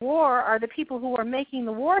from war are the people who are making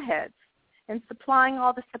the warheads and supplying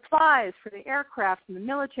all the supplies for the aircraft and the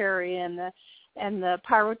military and the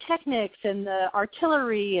pyrotechnics and the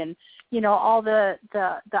artillery and, you know, all the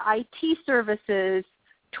IT services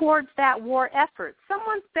towards that war effort.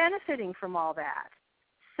 Someone's benefiting from all that.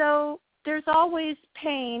 So there's always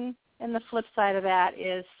pain, and the flip side of that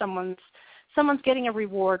is someone's getting a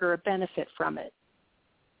reward or a benefit from it.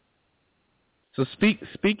 So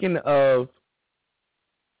speaking of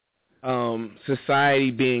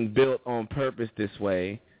society being built on purpose this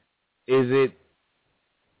way, is it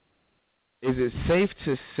safe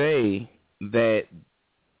to say that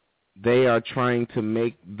they are trying to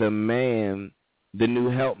make the man the new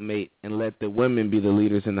helpmate and let the women be the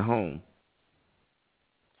leaders in the home?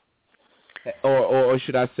 Or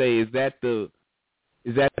should I say, do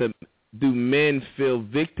men feel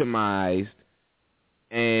victimized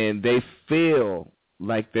and they feel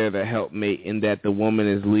like they're the helpmate and that the woman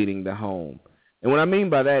is leading the home? And what I mean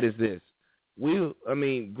by that is this.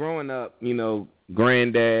 Growing up, you know,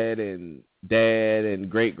 granddad and dad and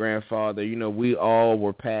great-grandfather, you know, we all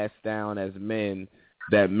were passed down as men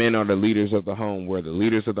that men are the leaders of the home. We're the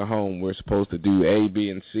leaders of the home. We're supposed to do A, B,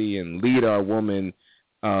 and C and lead our woman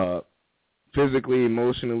physically,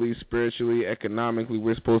 emotionally, spiritually, economically.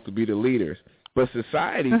 We're supposed to be the leaders. But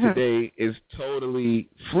society today is totally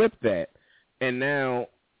flipped that. And now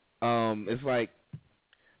it's like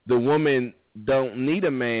the woman don't need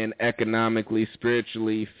a man economically,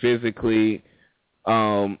 spiritually, physically,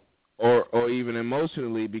 or even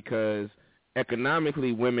emotionally, because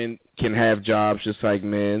economically women can have jobs just like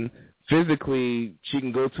men. Physically, she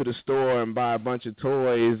can go to the store and buy a bunch of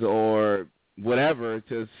toys or whatever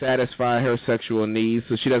to satisfy her sexual needs,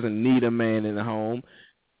 so she doesn't need a man in the home.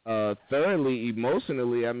 Thirdly,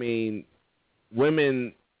 emotionally, I mean,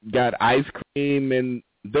 women got ice cream and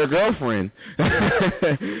their girlfriend.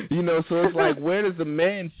 You know, so it's like, where does the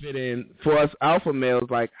man fit in for us alpha males?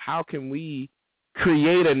 Like, how can we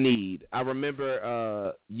create a need? I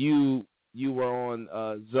remember you were on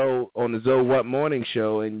the Zoe What Morning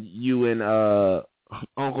Show, and you and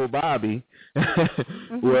Uncle Bobby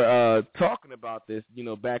were talking about this. You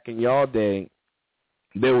know, back in y'all day,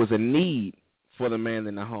 there was a need for the man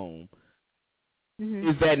in the home.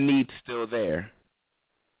 Is that need still there?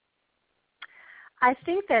 I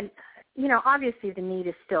think that, you know, obviously the need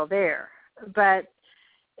is still there, but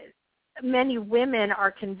many women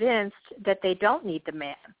are convinced that they don't need the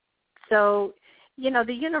man. So, you know,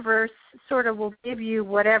 the universe sort of will give you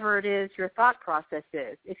whatever it is your thought process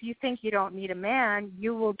is. If you think you don't need a man,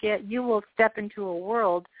 you will step into a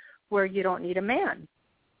world where you don't need a man.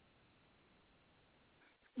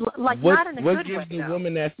 Not in a good way. The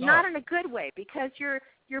woman that thought? Not in a good way, because you're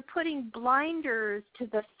putting blinders to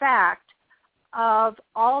the fact of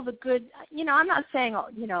all the good, you know, I'm not saying,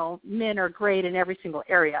 you know, men are great in every single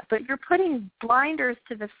area, but you're putting blinders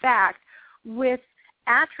to the fact with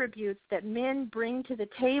attributes that men bring to the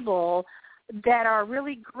table that are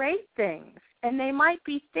really great things. And they might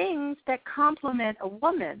be things that complement a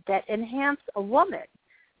woman, that enhance a woman.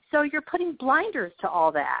 So you're putting blinders to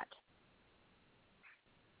all that.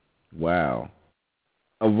 Wow.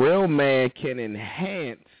 A real man can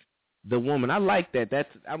enhance the woman. I like that.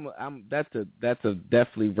 That's a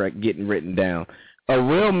definitely getting written down. A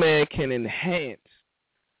real man can enhance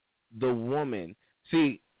the woman.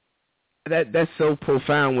 See, that's so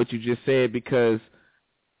profound what you just said, because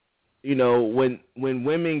you know, when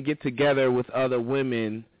women get together with other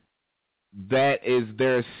women, that is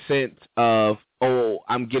their sense of, oh,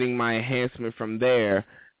 I'm getting my enhancement from there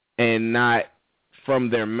and not from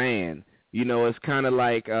their man. You know, it's kind of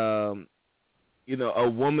like, you know, a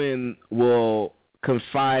woman will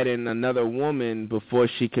confide in another woman before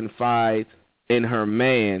she confides in her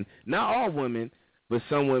man. Not all women, but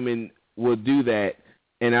some women will do that,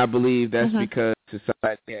 and I believe that's because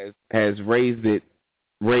society has raised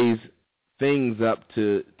things up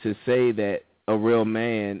to say that a real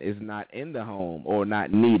man is not in the home or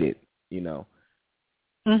not needed, you know.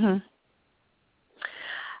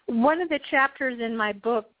 One of the chapters in my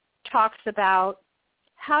book talks about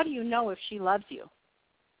how do you know if she loves you?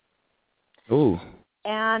 Ooh.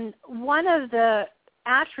 And one of the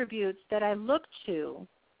attributes that I look to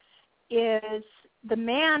is the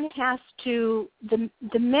man has to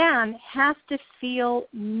feel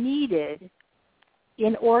needed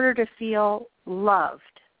in order to feel loved.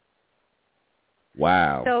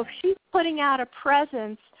 Wow. So if she's putting out a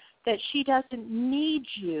presence that she doesn't need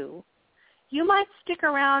you, you might stick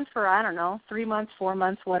around for, 3 months, 4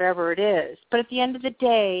 months, whatever it is. But at the end of the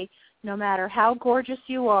day, no matter how gorgeous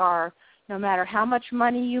you are, no matter how much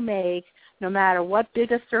money you make, no matter what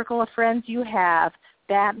big a circle of friends you have,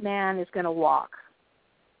 that man is going to walk.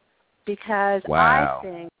 Because I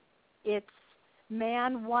think it's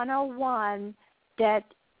man 101 that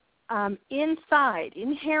inside,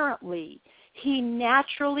 inherently, he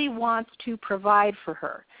naturally wants to provide for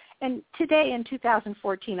her. And today in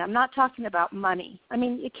 2014, I'm not talking about money. I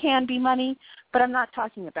mean, it can be money, but I'm not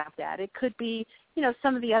talking about that. It could be,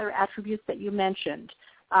 some of the other attributes that you mentioned,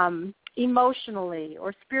 emotionally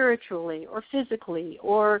or spiritually or physically,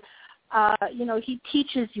 or, he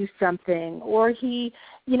teaches you something, or he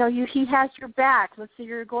has your back. Let's say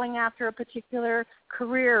you're going after a particular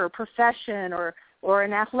career or profession or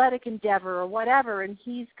an athletic endeavor or whatever, and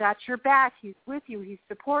he's got your back. He's with you. He's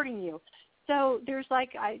supporting you. So there's,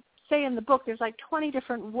 like I say in the book, there's like 20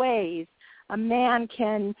 different ways a man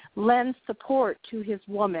can lend support to his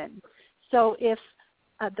woman. So if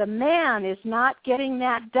the man is not getting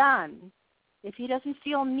that done, if he doesn't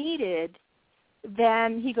feel needed,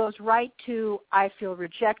 then he goes right to, I feel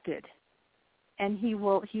rejected, and he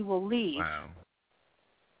will leave. Wow.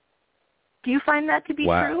 Do you find that to be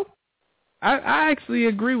true? I actually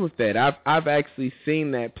agree with that. I've actually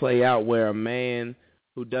seen that play out, where a man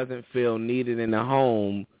who doesn't feel needed in the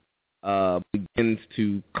home begins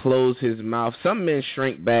to close his mouth. Some men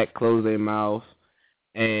shrink back, close their mouth,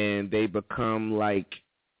 and they become like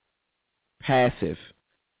passive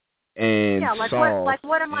and soft. Like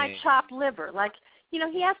what am I, chopped liver? Like, he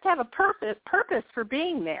has to have a purpose for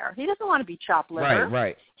being there. He doesn't want to be chopped liver.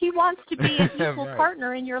 Right. He wants to be an equal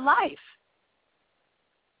partner in your life.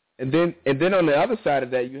 And then on the other side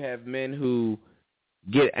of that, you have men who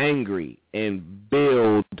get angry and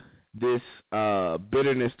build this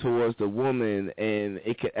bitterness towards the woman, and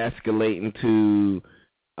it could escalate into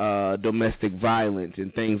domestic violence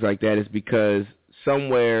and things like that. Is because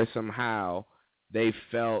somewhere, somehow, they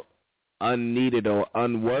felt unneeded or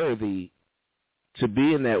unworthy to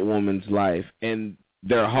be in that woman's life, and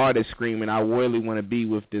their heart is screaming, I really want to be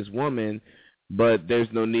with this woman, but there's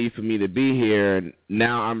no need for me to be here, and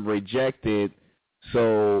now I'm rejected.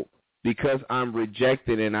 So because I'm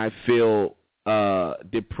rejected and I feel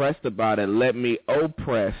depressed about it, let me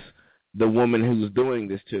oppress the woman who's doing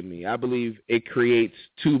this to me. I believe it creates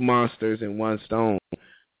two monsters in one stone.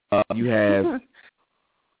 You have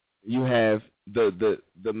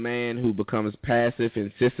the man who becomes passive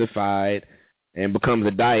and sissified and becomes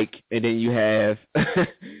a dyke, and then you have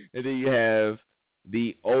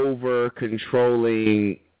the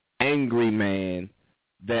over-controlling, angry man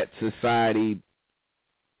that society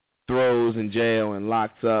throws in jail and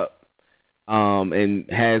locks up, and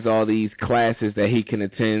has all these classes that he can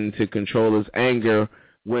attend to control his anger,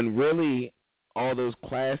 when really all those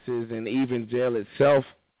classes and even jail itself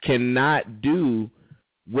cannot do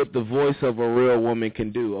what the voice of a real woman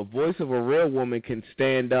can do. A voice of a real woman can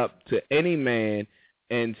stand up to any man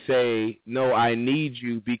and say, no, I need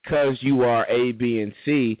you because you are A, B, and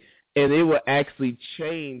C, and it will actually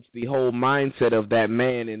change the whole mindset of that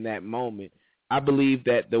man in that moment. I believe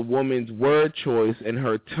that the woman's word choice and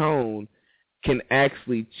her tone can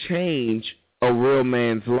actually change a real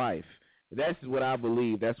man's life. That's what I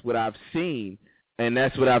believe. That's what I've seen, and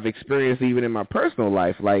that's what I've experienced even in my personal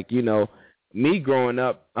life. Like, me growing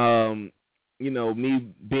up, me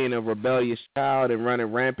being a rebellious child and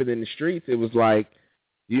running rampant in the streets, it was like,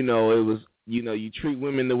 you treat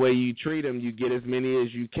women the way you treat them, you get as many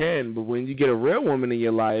as you can. But when you get a real woman in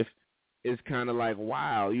your life, it's kind of like,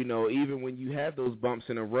 wow, even when you have those bumps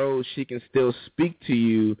in the road, she can still speak to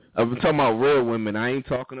you. I'm talking about real women. I ain't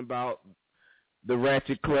talking about the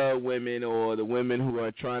ratchet club women or the women who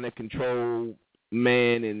are trying to control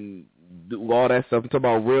men and do all that stuff. I'm talking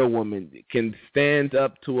about real women can stand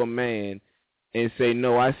up to a man and say,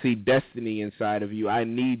 no, I see destiny inside of you. I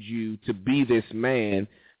need you to be this man,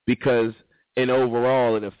 because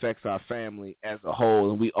overall it affects our family as a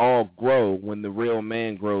whole, and we all grow when the real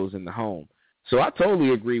man grows in the home. So I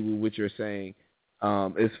totally agree with what you're saying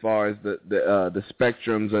as far as the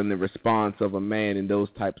spectrums and the response of a man in those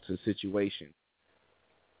types of situations.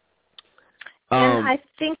 And I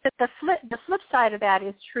think that the flip side of that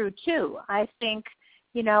is true too. I think,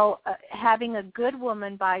 having a good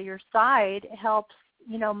woman by your side helps,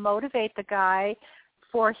 motivate the guy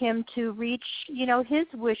for him to reach, his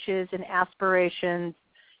wishes and aspirations,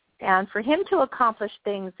 and for him to accomplish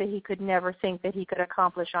things that he could never think that he could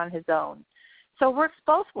accomplish on his own. So it works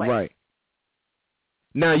both ways. Right.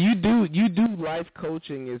 Now, you do life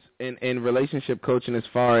coaching and relationship coaching as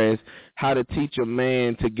far as how to teach a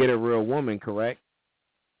man to get a real woman, correct?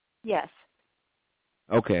 Yes.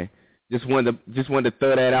 Okay. Just wanted to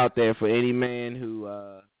throw that out there for any man who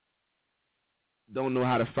don't know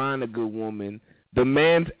how to find a good woman. The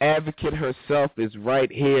Man's Advocate herself is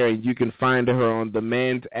right here, and you can find her on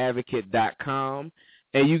themansadvocate.com,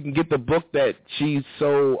 and you can get the book that she's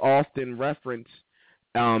so often referenced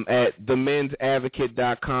at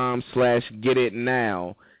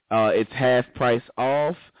themansadvocate.com/getitnow. It's half price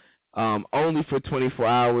off, only for 24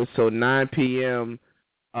 hours, so 9 p.m.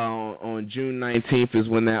 On June 19th is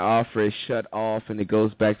when that offer is shut off, and it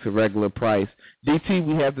goes back to regular price. DT,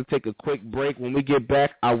 we have to take a quick break. When we get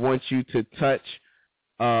back, I want you to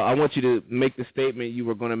make the statement you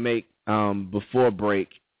were going to make before break,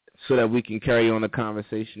 so that we can carry on the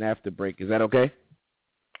conversation after break. Is that okay?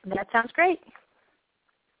 That sounds great.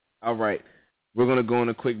 All right. We're going to go on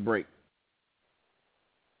a quick break.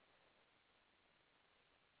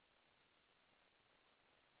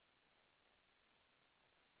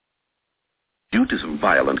 Due to some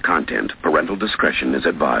violent content, parental discretion is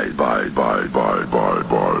advised.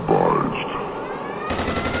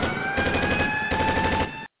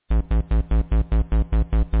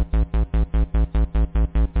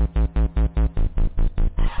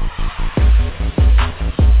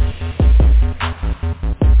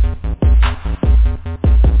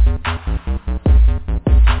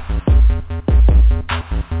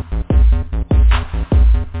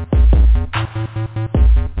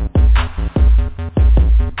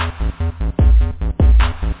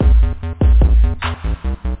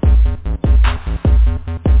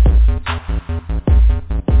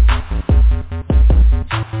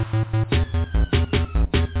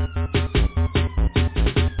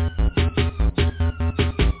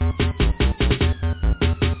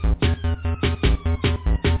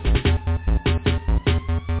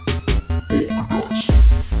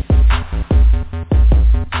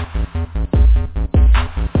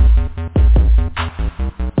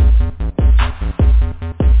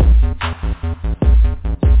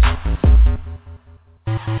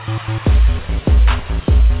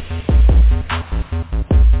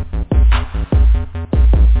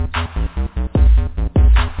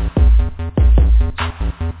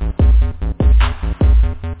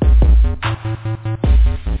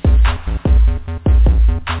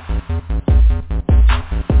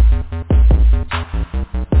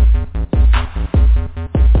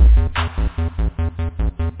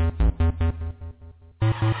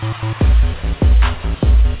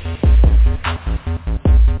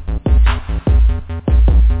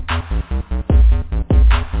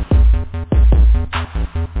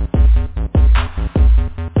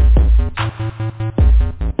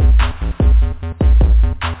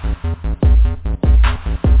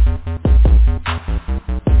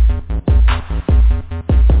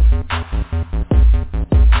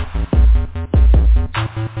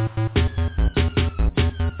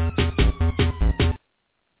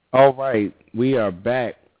 All right, we are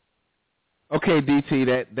back. Okay,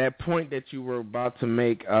 DT, that point that you were about to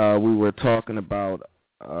make, we were talking about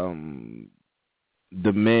the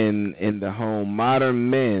men in the home, modern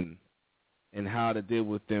men, and how to deal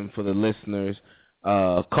with them for the listeners.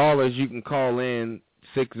 Callers, you can call in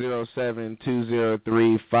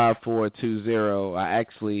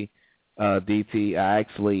 607-203-5420. DT, I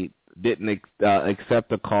actually didn't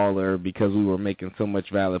accept a caller because we were making so much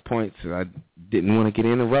valid points. And I didn't want to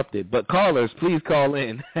get interrupted. But callers, please call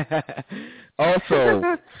in.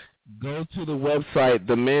 Also, go to the website,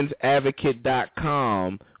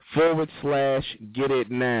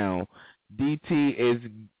 themensadvocate.com/getitnow. DT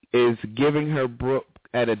is giving her book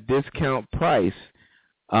at a discount price.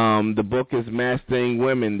 The book is Mastering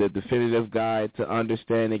Women, the definitive guide to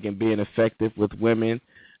understanding and being effective with women,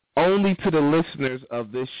 only to the listeners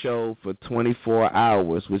of this show for 24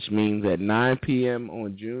 hours, which means at 9 p.m.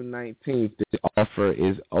 on June 19th, the offer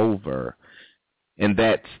is over. And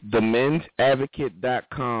that's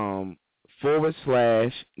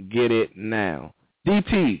themensadvocate.com/getitnow.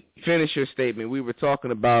 DT, finish your statement. We were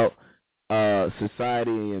talking about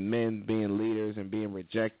society and men being leaders and being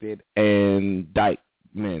rejected and dyke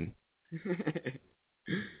men.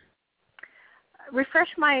 Refresh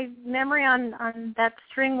my memory on that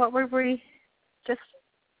string. What were we just?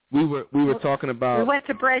 We were talking about. We went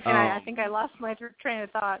to break, and I think I lost my train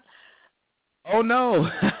of thought. Oh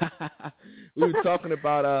no, we were talking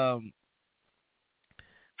about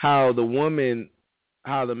how the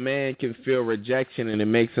man can feel rejection and it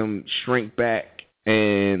makes him shrink back.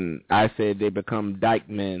 And I said they become dyke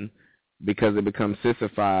men because they become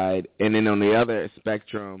sissified, and then on the other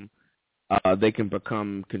spectrum, they can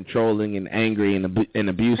become controlling and angry and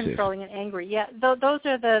abusive. Controlling and angry, yeah. Those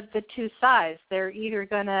are the two sides. They're either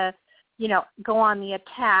going to, go on the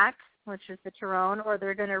attack, which is the Tyrone, or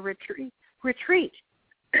they're going to retreat.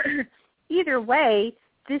 Either way,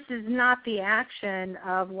 this is not the action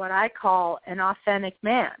of what I call an authentic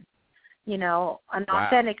man. An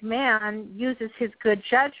authentic man uses his good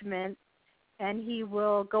judgment, and he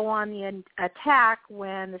will go on the attack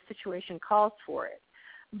when the situation calls for it.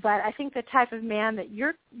 But I think the type of man that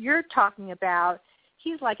you're talking about,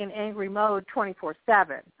 he's like in angry mode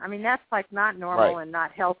 24/7. I mean, that's like not normal and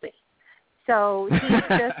not healthy. So he's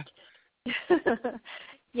just,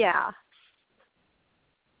 yeah.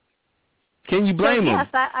 Can you blame him?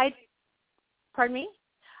 Yes, pardon me?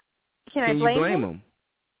 Can I blame him?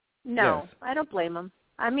 No, yes. I don't blame him.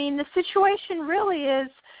 I mean, the situation really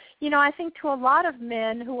is, I think to a lot of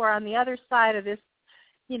men who are on the other side of this,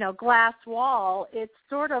 glass wall, it's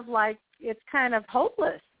sort of like it's kind of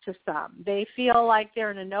hopeless to some. They feel like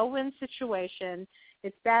they're in a no-win situation.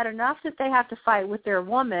 It's bad enough that they have to fight with their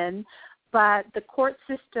woman, but the court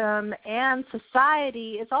system and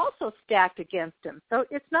society is also stacked against him. So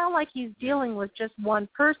it's not like he's dealing with just one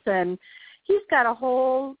person. He's got a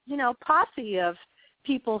whole, posse of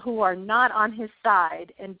people who are not on his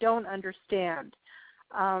side and don't understand.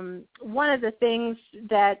 One of the things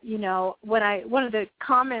that, one of the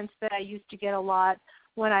comments that I used to get a lot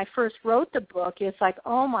when I first wrote the book is like,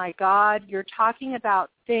 oh my God, you're talking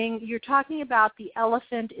about the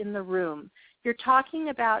elephant in the room. You're talking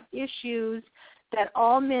about issues that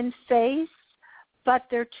all men face, but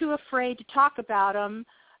they're too afraid to talk about them.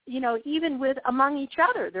 Even among each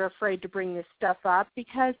other, they're afraid to bring this stuff up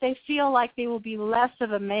because they feel like they will be less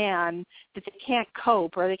of a man, that they can't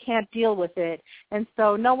cope or they can't deal with it. And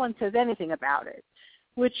so no one says anything about it,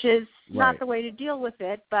 which is not the way to deal with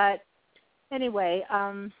it. But anyway,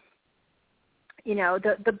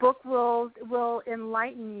 the book will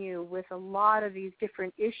enlighten you with a lot of these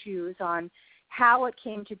different issues on how it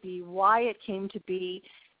came to be, why it came to be,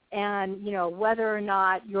 and, whether or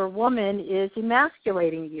not your woman is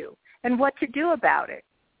emasculating you and what to do about it.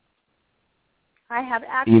 I have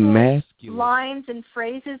actual lines and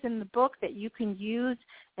phrases in the book that you can use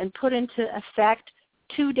and put into effect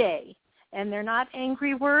today. And they're not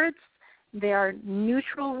angry words. They are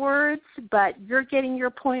neutral words, but you're getting your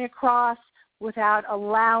point across without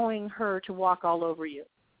allowing her to walk all over you.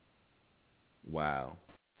 Wow.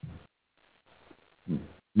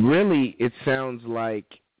 Really, it sounds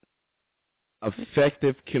like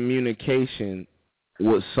effective communication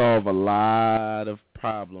would solve a lot of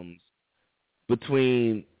problems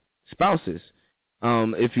between spouses.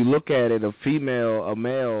 If you look at it, a female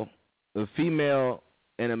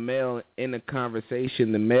and a male in a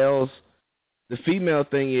conversation, the female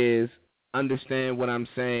thing is understand what I'm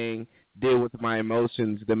saying, deal with my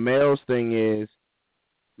emotions. The male's thing is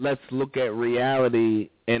let's look at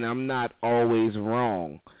reality, and I'm not always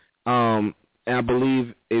wrong. And I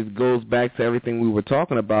believe it goes back to everything we were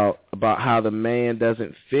talking about how the man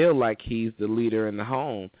doesn't feel like he's the leader in the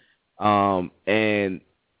home. And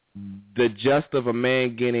the gist of a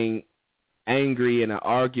man getting angry in an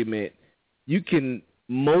argument, you can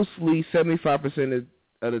mostly 75%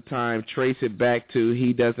 of the time trace it back to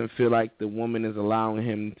he doesn't feel like the woman is allowing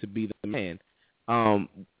him to be the man. A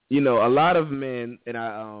lot of men, and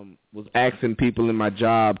I was asking people in my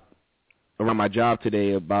job around my job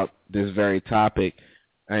today about this very topic,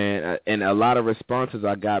 and a lot of responses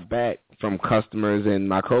I got back from customers and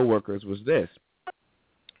my coworkers was that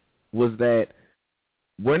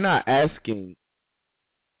we're not asking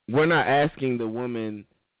the woman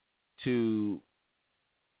to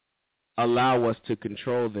allow us to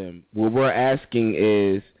control them. What we're asking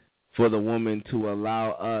is for the woman to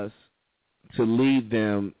allow us to lead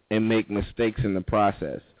them and make mistakes in the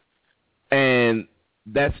process. And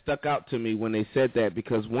that stuck out to me when they said that,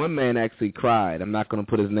 because one man actually cried. I'm not going to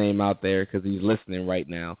put his name out there because he's listening right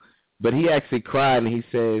now. But he actually cried, and he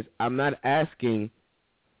says, I'm not asking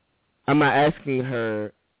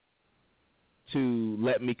her to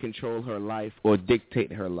let me control her life or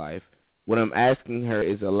dictate her life. What I'm asking her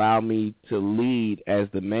is allow me to lead as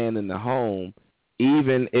the man in the home.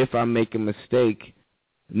 Even if I make a mistake,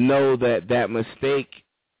 know that that mistake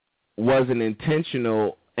wasn't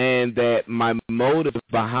intentional and that my motive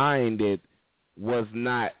behind it was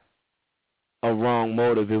not a wrong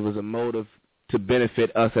motive. It was a motive to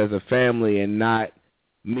benefit us as a family and not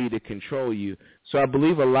me to control you. So I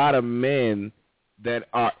believe a lot of men that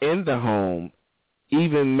are in the home,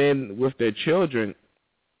 even men with their children,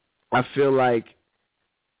 I feel like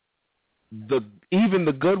even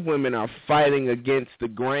the good women are fighting against the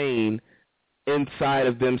grain inside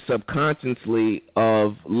of them subconsciously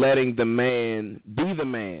of letting the man be the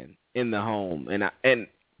man in the home.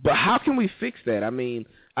 But how can we fix that? I mean,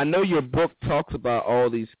 I know your book talks about all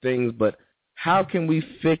these things, but how can we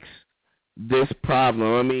fix this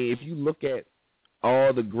problem? I mean, if you look at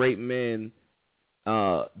all the great men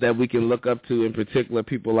that we can look up to, in particular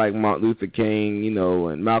people like Martin Luther King,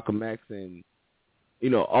 and Malcolm X, and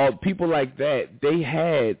all people like that, they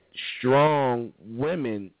had strong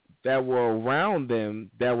women that were around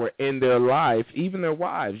them, that were in their life, even their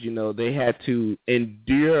wives. They had to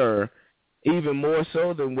endure even more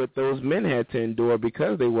so than what those men had to endure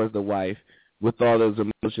because they was the wife with all those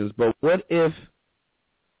emotions. But what if,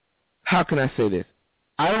 how can I say this?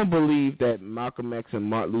 I don't believe that Malcolm X and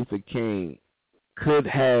Martin Luther King could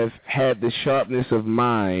have had the sharpness of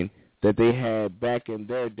mind that they had back in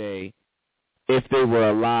their day if they were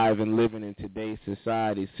alive and living in today's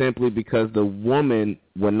society, simply because the woman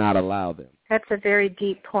would not allow them. That's a very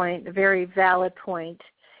deep point, a very valid point.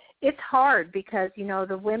 It's hard because,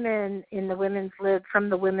 the women in the women's lib, from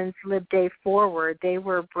the women's lib day forward, they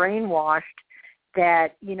were brainwashed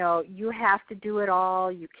that, you have to do it all,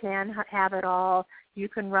 you can have it all, you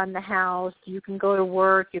can run the house, you can go to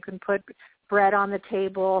work, you can put bread on the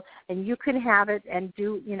table, and you can have it and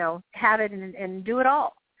do, have it and do it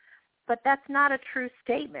all. But that's not a true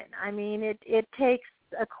statement. I mean, it takes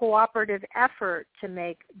a cooperative effort to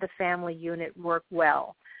make the family unit work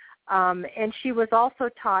well. And she was also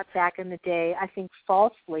taught back in the day, I think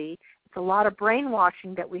falsely, it's a lot of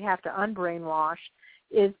brainwashing that we have to unbrainwash,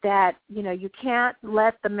 is that, you can't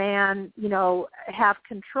let the man, have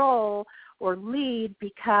control or lead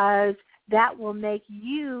because that will make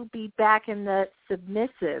you be back in the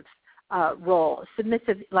submissive role,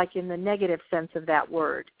 submissive like in the negative sense of that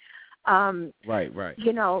word. Right.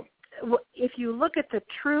 If you look at the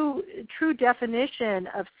true definition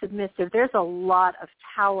of submissive, there's a lot of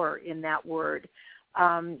power in that word.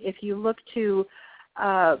 If you look to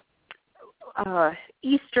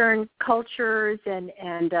Eastern cultures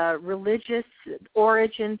and religious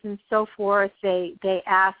origins and so forth, they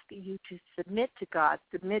ask you to submit to God,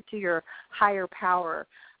 submit to your higher power.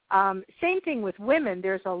 Same thing with women.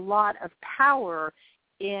 There's a lot of power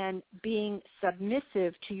in being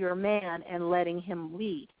submissive to your man and letting him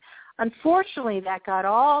lead. Unfortunately, that got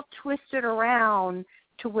all twisted around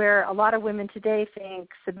to where a lot of women today think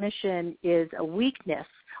submission is a weakness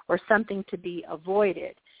or something to be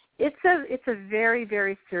avoided. It's a very,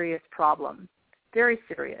 very serious problem, very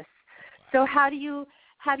serious. So how do you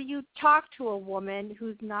talk to a woman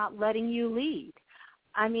who's not letting you lead?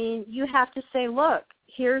 I mean, you have to say, look,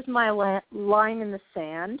 here's my line in the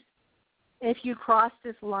sand. If you cross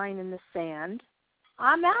this line in the sand,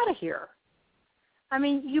 I'm out of here. I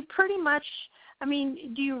mean, you pretty much, do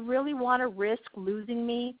you really want to risk losing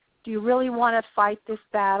me? Do you really want to fight this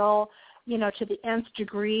battle, to the nth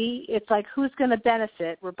degree? It's like, who's going to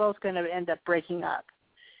benefit? We're both going to end up breaking up.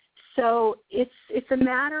 So it's a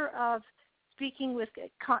matter of speaking with,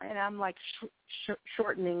 and I'm like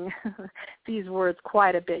shortening these words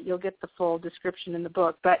quite a bit. You'll get the full description in the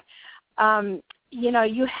book. But,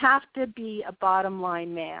 you have to be a bottom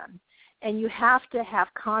line man, and you have to have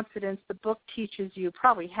confidence. The book teaches you,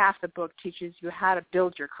 probably half the book teaches you how to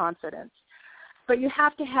build your confidence. But you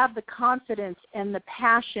have to have the confidence and the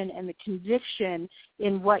passion and the conviction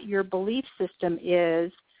in what your belief system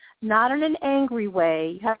is not in an angry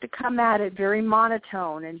way. You have to come at it very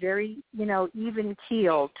monotone and very, even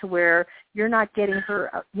keeled to where you're not getting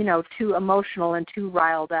her, too emotional and too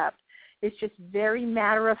riled up. It's just very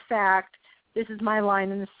matter of fact. This is my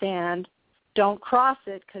line in the sand. Don't cross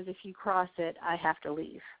it, because if you cross it, I have to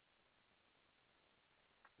leave.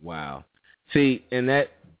 Wow. See, and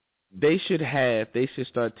that they should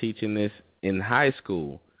start teaching this in high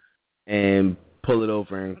school and pull it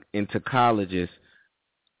over into colleges,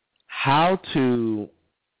 how to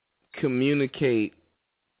communicate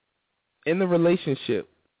in the relationship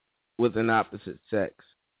with an opposite sex.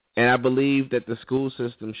 And I believe that the school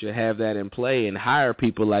system should have that in play and hire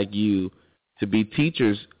people like you to be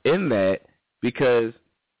teachers in that, because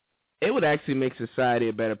it would actually make society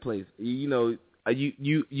a better place. You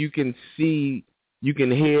can see, you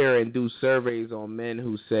can hear and do surveys on men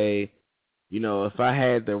who say, if I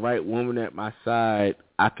had the right woman at my side,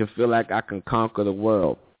 I can feel like I can conquer the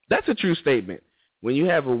world. That's a true statement. When you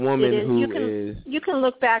have a woman you can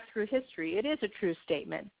look back through history. It is a true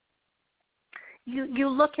statement. You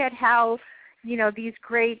look at how, these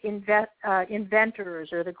great inventors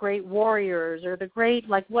or the great warriors or the great,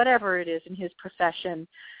 whatever it is in his profession,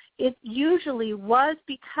 it usually was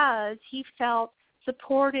because he felt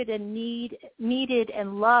supported and needed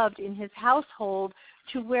and loved in his household,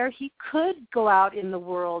 to where he could go out in the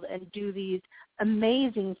world and do these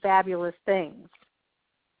amazing, fabulous things.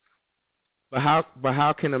 But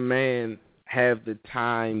how can a man have the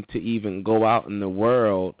time to even go out in the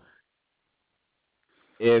world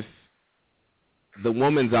if the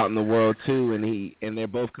woman's out in the world too, and they're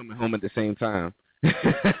both coming home at the same time?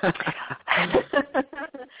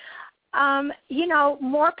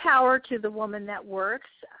 More power to the woman that works.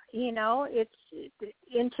 It's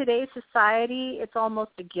in today's society, it's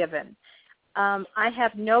almost a given. I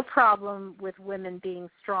have no problem with women being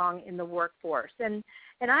strong in the workforce, and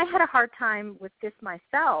I had a hard time with this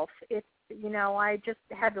myself. I just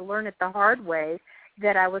had to learn it the hard way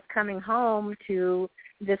that I was coming home to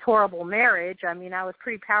this horrible marriage. I mean, I was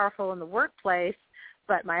pretty powerful in the workplace,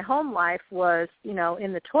 but my home life was, in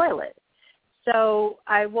the toilet. So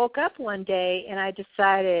I woke up one day and I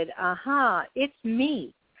decided, it's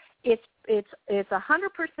me. It's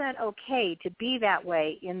 100% okay to be that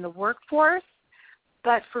way in the workforce,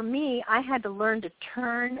 but for me, I had to learn to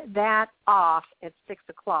turn that off at 6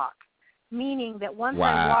 o'clock, meaning that once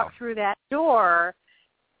I walked through that door,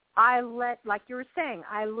 I like you were saying,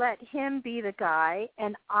 I let him be the guy,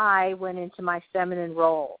 and I went into my feminine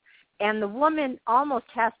role. And the woman almost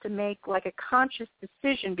has to make a conscious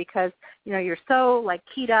decision, because, you're so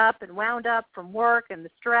keyed up and wound up from work and the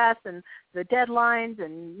stress and the deadlines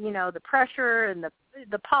and, the pressure and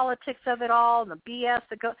the politics of it all and the BS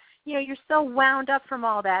that go, you're so wound up from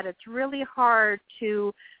all that. It's really hard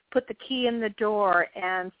to put the key in the door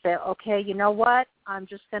and say, okay, you know what? I'm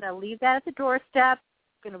just going to leave that at the doorstep.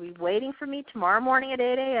 It's going to be waiting for me tomorrow morning at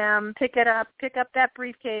 8 a.m. Pick up that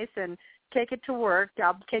briefcase and take it to work.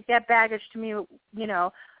 I'll take that baggage to me,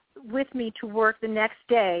 with me to work the next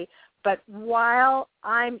day. But while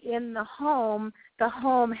I'm in the home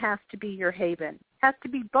has to be your haven. Has to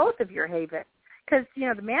be both of your haven, because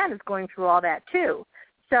the man is going through all that too.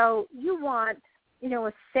 So you want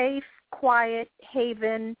a safe, quiet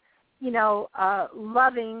haven,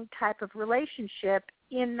 loving type of relationship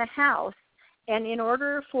in the house. And in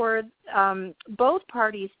order for both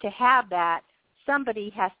parties to have that,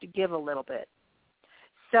 somebody has to give a little bit.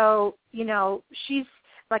 So, she's,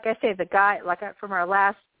 like I say, the guy, from our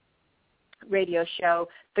last radio show,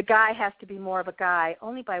 the guy has to be more of a guy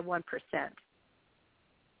only by 1%.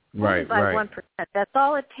 Right, by 1%. That's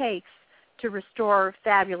all it takes to restore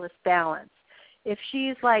fabulous balance. If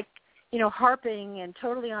she's harping and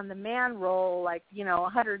totally on the man role,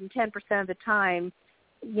 110% of the time,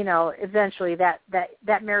 eventually that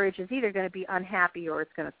marriage is either going to be unhappy or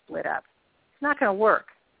it's going to split up. It's not going to work.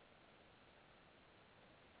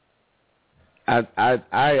 I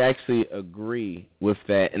actually agree with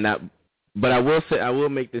that, but I will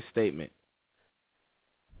make this statement.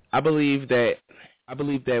 I believe that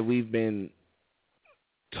we've been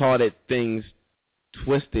taught things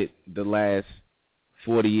twisted the last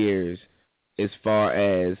 40 years as far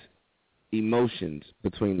as emotions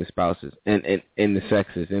between the spouses and the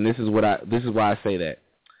sexes, and this is why I say that.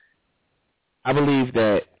 I believe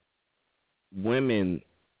that women,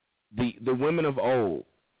 the women of old,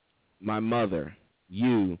 my mother,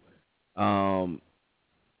 you, the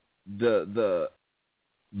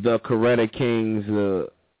Coretta Kings,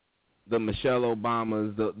 the Michelle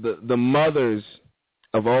Obamas, the mothers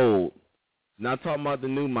of old, not talking about the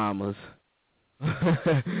new mamas,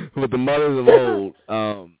 but the mothers of old,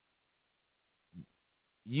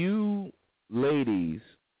 you ladies,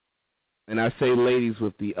 and I say ladies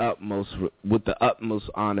with the utmost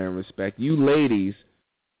honor and respect, you ladies,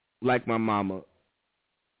 like my mama,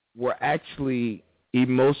 were actually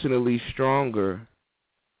emotionally stronger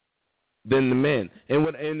than the men.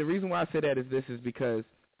 And the reason why I say that is because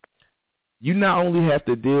you not only have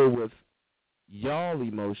to deal with y'all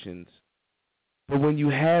emotions, but when you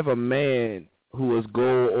have a man who is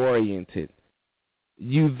goal-oriented,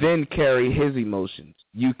 you then carry his emotions.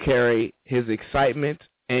 You carry his excitement,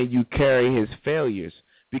 and you carry his failures.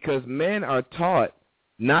 Because men are taught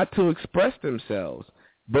not to express themselves,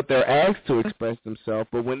 but they're asked to express themselves.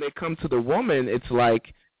 But when they come to the woman, it's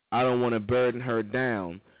like, I don't want to burden her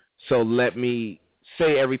down, so let me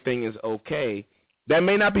say everything is okay. That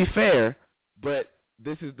may not be fair, but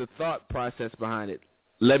this is the thought process behind it.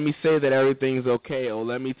 Let me say that everything's okay, or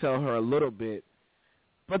let me tell her a little bit.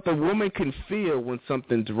 But the woman can feel when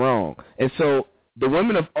something's wrong. And so the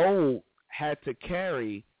women of old had to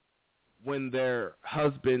carry when their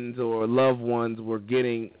husbands or loved ones were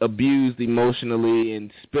getting abused emotionally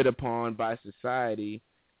and spit upon by society,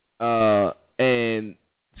 and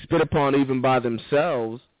spit upon even by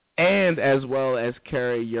themselves, and as well as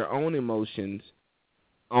carry your own emotions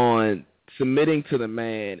on submitting to the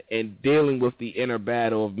man and dealing with the inner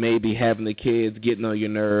battle of maybe having the kids getting on your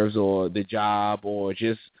nerves, or the job, or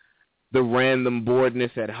just the random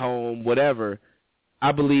boredness at home, whatever.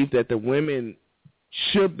 I believe that the women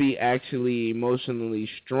should be actually emotionally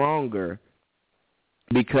stronger,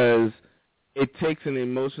 because it takes an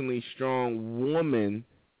emotionally strong woman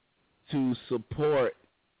to support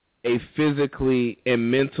a physically and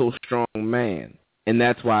mental strong man. And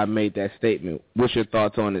that's why I made that statement. What's your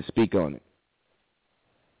thoughts on it? Speak on it.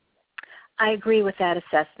 I agree with that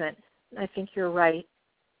assessment. I think you're right.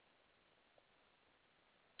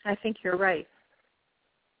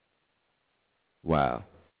 Wow.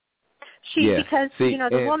 Because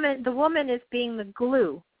the woman is being the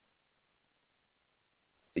glue.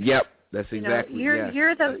 Yep, that's exactly.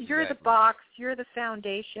 You're the box. You're the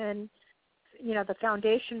foundation. The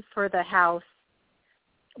foundation for the house.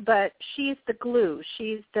 But she's the glue.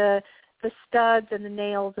 She's the studs and the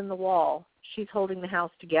nails in the wall. She's holding the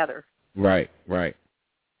house together. Right.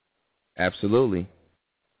 Absolutely.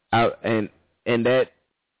 And that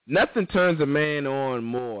nothing turns a man on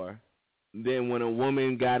more than when a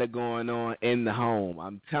woman got it going on in the home.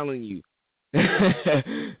 I'm telling you.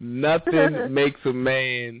 Nothing makes a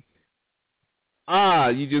man,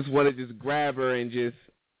 you just want to just grab her and just,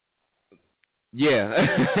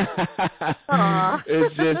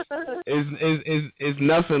 it's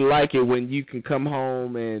nothing like it when you can come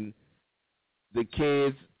home and the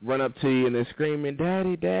kids run up to you and they're screaming,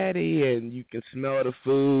 "Daddy, Daddy," and you can smell the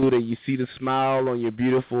food and you see the smile on your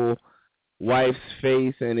beautiful wife's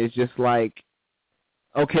face, and it's just like,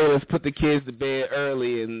 okay, let's put the kids to bed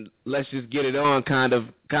early and let's just get it on kind of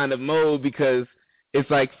mode, because it's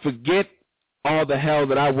like, forget all the hell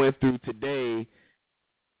that I went through today.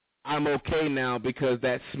 I'm okay now because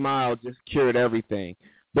that smile just cured everything.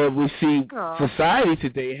 But we see society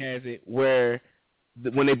today has it where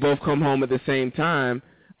when they both come home at the same time,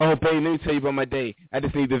 oh, babe, let me tell you about my day. I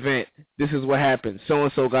just need to vent. This is what happened.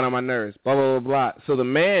 So-and-so got on my nerves, blah, blah, blah, blah. So the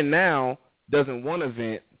man now doesn't want to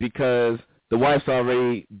vent because the wife's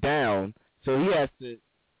already down. So he has to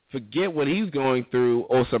forget what he's going through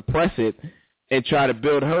or suppress it and try to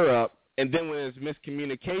build her up. And then when there's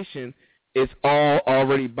miscommunication, it's all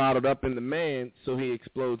already bottled up in the man, so he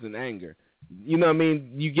explodes in anger. You know what I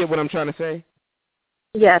mean? You get what I'm trying to say?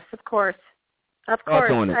 Yes, of course. Of course.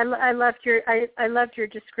 I loved your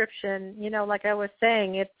description. Like I was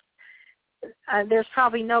saying, it's there's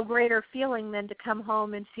probably no greater feeling than to come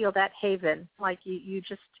home and feel that haven. Like you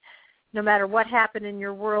just, no matter what happened in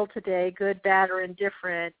your world today, good, bad, or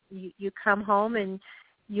indifferent, you come home and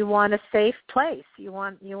you want a safe place. You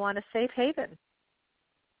want a safe haven.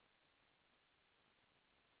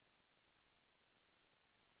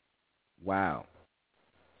 Wow.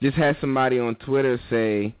 Just had somebody on Twitter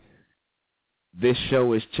say this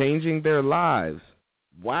show is changing their lives.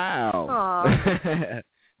 Wow.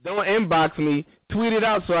 Don't inbox me. Tweet it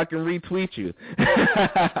out so I can retweet you.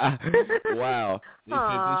 Wow. They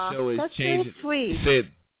said this show is changing. Sweet.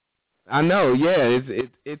 Said, I know, yeah.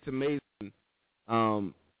 It's amazing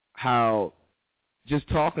how just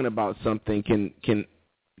talking about something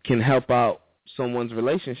can help out someone's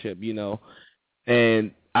relationship,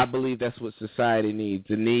 And I believe that's what society needs.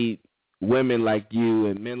 They need women like you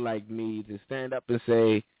and men like me to stand up and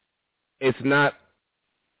say, it's not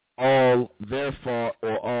all their fault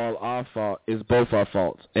or all our fault. It's both our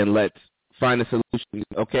faults. And let's find a solution.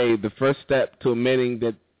 Okay, the first step to admitting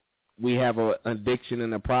that we have an addiction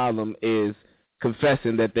and a problem is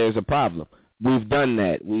confessing that there's a problem. We've done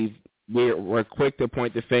that. We're quick to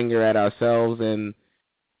point the finger at ourselves and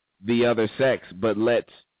the other sex, but let's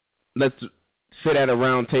sit at a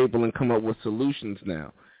round table and come up with solutions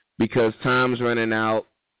now, because time's running out.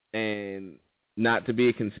 And not to be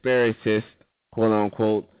a conspiracist, quote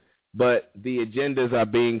unquote, but the agendas are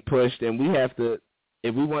being pushed, and we have to,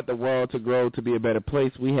 if we want the world to grow to be a better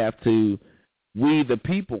place, we the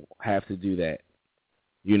people have to do that,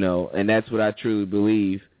 and that's what I truly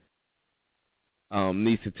believe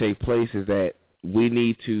needs to take place, is that we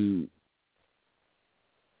need to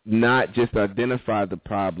not just identify the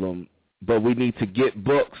problem, but we need to get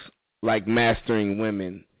books like Mastering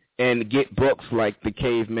Women and get books like The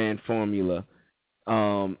Caveman Formula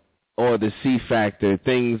or The C Factor,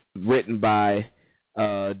 things written by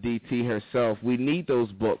DT herself. We need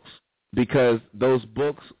those books because those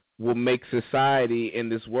books will make society in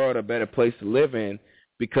this world a better place to live in,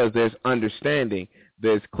 because there's understanding,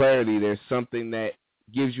 there's clarity, there's something that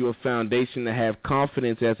gives you a foundation to have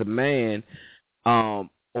confidence as a man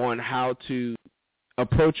on how to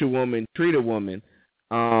approach a woman, treat a woman,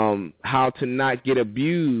 how to not get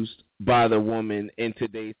abused by the woman in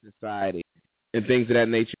today's society and things of that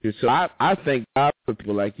nature. So I thank God for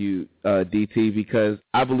people like you, DT, because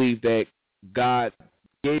I believe that God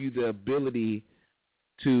gave you the ability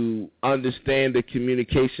to understand the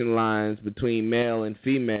communication lines between male and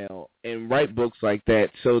female and write books like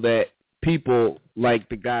that, so that people like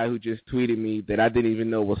the guy who just tweeted me that I didn't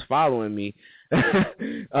even know was following me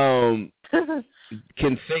can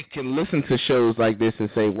listen to shows like this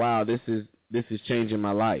and say, wow, this is changing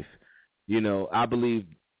my life. I believe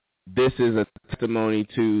this is a testimony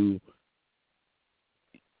to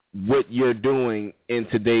what you're doing in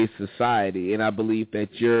today's society, and I believe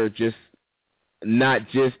that you're just not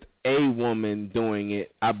just a woman doing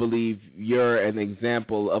it. I believe you're an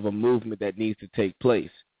example of a movement that needs to take place,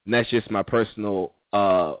 and that's just my personal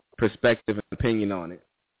perspective and opinion on it.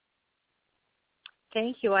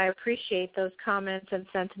 Thank you. I appreciate those comments and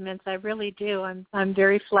sentiments. I really do. I'm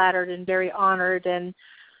very flattered and very honored, and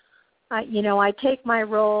I take my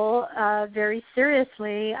role very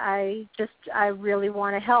seriously. I really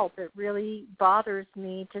want to help. It really bothers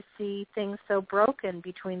me to see things so broken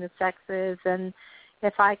between the sexes, and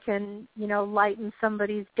if I can, lighten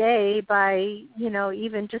somebody's day by,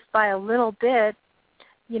 even just by a little bit,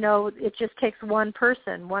 it just takes one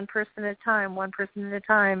person at a time,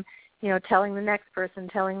 telling the next person,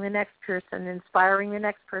 inspiring the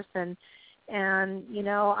next person. And,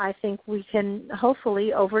 I think we can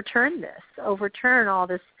hopefully overturn all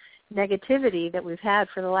this negativity that we've had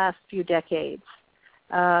for the last few decades.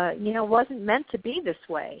 It wasn't meant to be this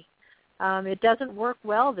way. It doesn't work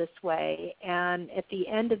well this way. And at the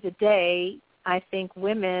end of the day, I think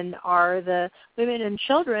women and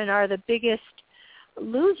children are the biggest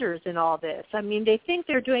losers in all this. I mean, they think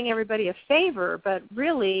they're doing everybody a favor, but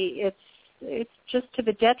really it's just to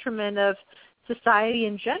the detriment of society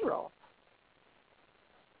in general.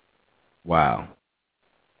 Wow.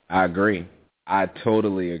 I agree. I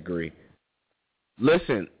totally agree.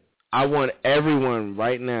 Listen, I want everyone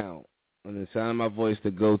right now on the sound of my voice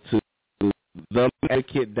to go to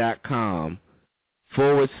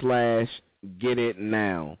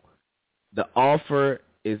themensadvocate.com/getitnow. The offer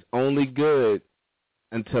is only good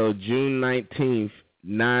until June 19th,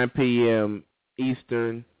 9 p.m.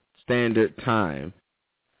 Eastern Standard Time.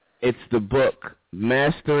 It's the book,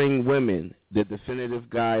 Mastering Women, the Definitive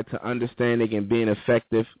Guide to Understanding and Being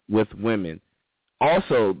Effective with Women.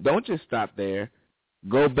 Also, don't just stop there.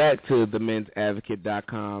 Go back to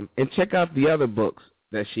themensadvocate.com and check out the other books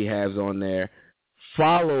that she has on there.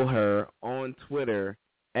 Follow her on Twitter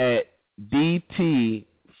at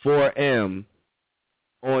DT4M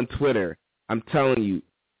on Twitter. I'm telling you,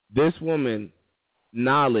 this woman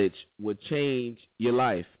knowledge would change your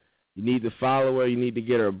life. You need to follow her. You need to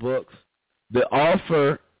get her books. The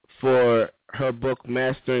offer for her book,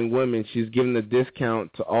 Mastering Women, she's giving a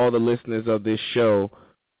discount to all the listeners of this show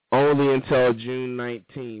only until June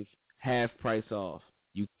 19th, half price off.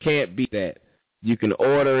 You can't beat that. You can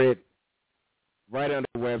order it right on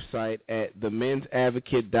the website at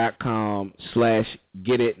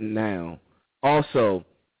themensadvocate.com/getitnow. Also,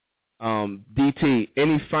 DT,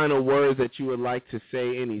 any final words that you would like to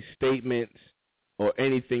say, any statements or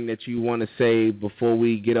anything that you want to say before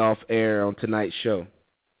we get off air on tonight's show?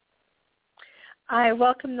 I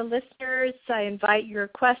welcome the listeners. I invite your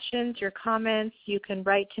questions, your comments. You can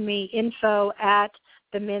write to me,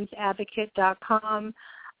 info@themensadvocate.com.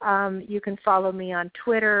 You can follow me on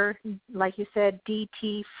Twitter, like you said,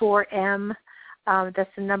 DT4M.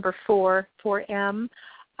 That's the number 4M.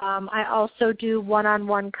 I also do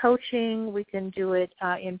one-on-one coaching. We can do it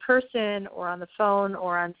in person or on the phone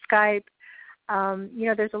or on Skype.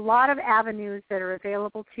 There's a lot of avenues that are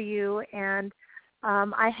available to you, and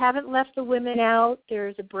I haven't left the women out.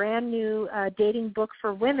 There's a brand new dating book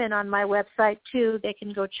for women on my website, too. They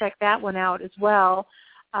can go check that one out as well.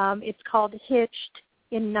 It's called Hitched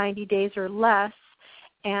in 90 Days or Less,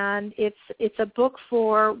 and it's a book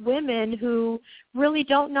for women who really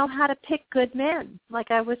don't know how to pick good men.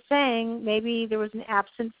 Like I was saying, maybe there was an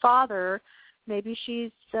absent father. Maybe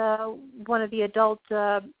she's one of the adult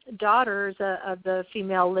daughters of the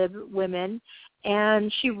female lib women,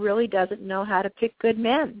 and she really doesn't know how to pick good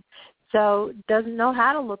men. So doesn't know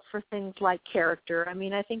how to look for things like character. I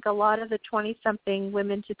mean, I think a lot of the 20-something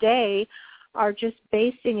women today are just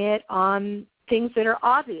basing it on things that are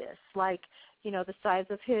obvious, like, the size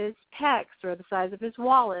of his pecs or the size of his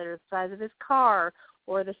wallet or the size of his car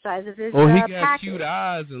or the size of his he got package. Cute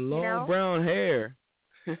eyes and long brown hair.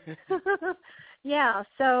 Yeah,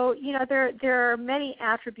 so, there are many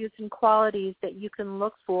attributes and qualities that you can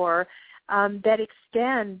look for that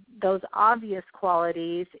extend those obvious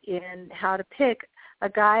qualities in how to pick a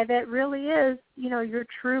guy that really is, your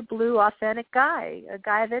true blue, authentic guy, a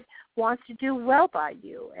guy that wants to do well by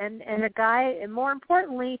you, and a guy, and more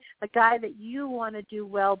importantly, a guy that you want to do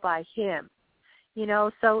well by him.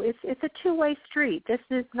 So it's a two-way street. This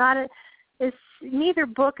is not neither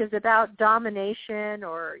book is about domination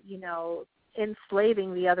or,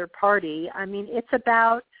 enslaving the other party. I mean, it's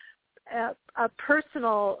about a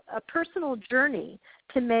personal journey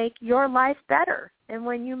to make your life better. And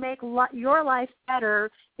when you make your life better,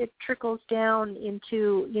 it trickles down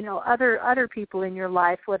into, other people in your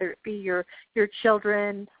life, whether it be your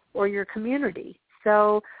children or your community.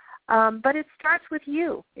 So, but it starts with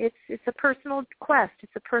you. It's a personal quest.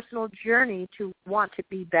 It's a personal journey to want to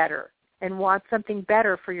be better and want something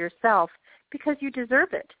better for yourself because you deserve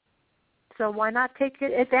it. So why not take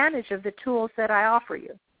advantage of the tools that I offer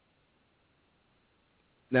you?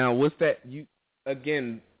 Now, what's that? You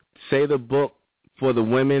again say the book for the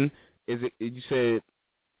women. Is it? You said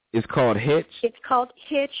it's called Hitch. It's called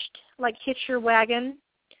Hitched, like hitch your wagon.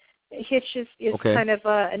 Hitch is okay. Kind of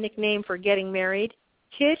a nickname for getting married.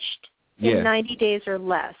 Hitched in 90 days or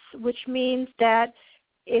less, which means that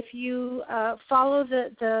if you follow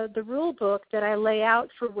the rule book that I lay out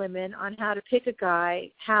for women on how to pick a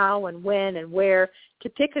guy, how and when and where to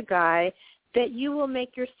pick a guy, that you will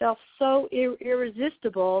make yourself so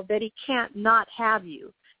irresistible that he can't not have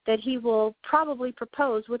you, that he will probably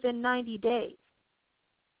propose within 90 days.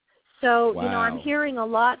 So, wow. I'm hearing a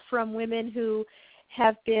lot from women who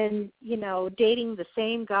have been, dating the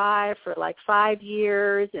same guy for like 5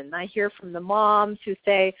 years, and I hear from the moms who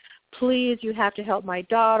say, please, you have to help my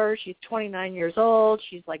daughter. She's 29 years old.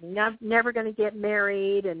 She's like never going to get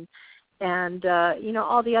married, and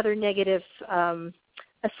all the other negative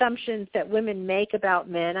assumptions that women make about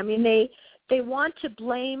men. I mean, they want to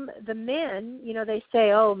blame the men. They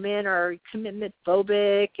say, oh, men are commitment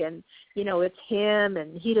phobic, and, it's him,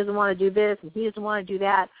 and he doesn't want to do this, and he doesn't want to do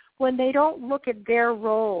that, when they don't look at their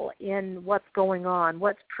role in what's going on,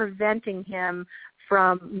 what's preventing him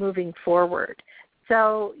from moving forward.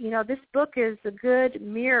 So, this book is a good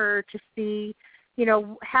mirror to see,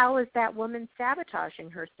 how is that woman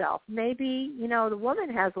sabotaging herself? Maybe, the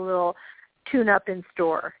woman has a little tune-up in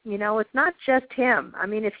store. It's not just him. I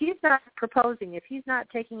mean, if he's not proposing, if he's not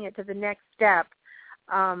taking it to the next step,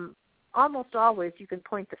 almost always you can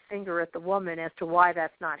point the finger at the woman as to why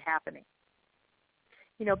that's not happening.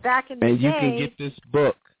 Back in the day... And you can get this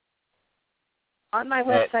book on my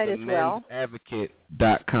website as well.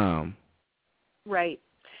 mensadvocate.com. Right.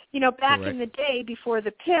 Back in the day before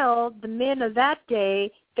the pill, the men of that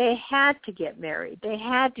day, they had to get married. They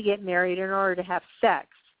had to get married in order to have sex.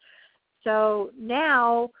 So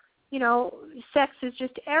now, sex is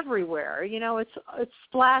just everywhere. It's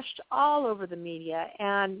splashed all over the media.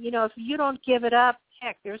 And, if you don't give it up,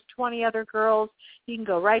 heck, there's 20 other girls. You can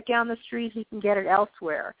go right down the street. You can get it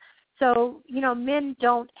elsewhere. So, men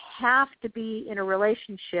don't have to be in a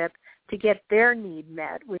relationship to get their need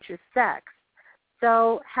met, which is sex.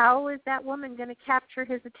 So how is that woman going to capture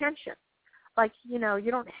his attention? Like, you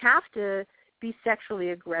don't have to be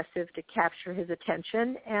sexually aggressive to capture his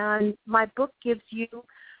attention. And my book gives you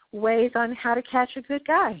ways on how to catch a good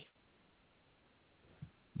guy.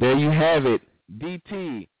 There you have it.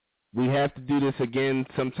 DT, we have to do this again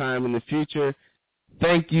sometime in the future.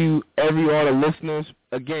 Thank you, all the listeners.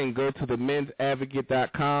 Again, go to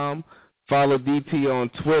themensadvocate.com. Follow DT on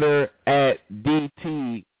Twitter at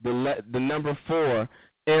DT, the number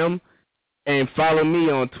 4M, and follow me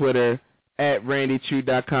on Twitter at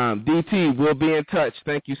randytrue.com. DT, we'll be in touch.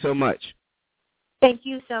 Thank you so much. Thank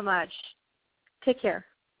you so much. Take care.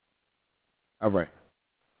 All right.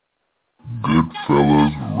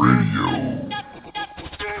 Goodfellas Radio.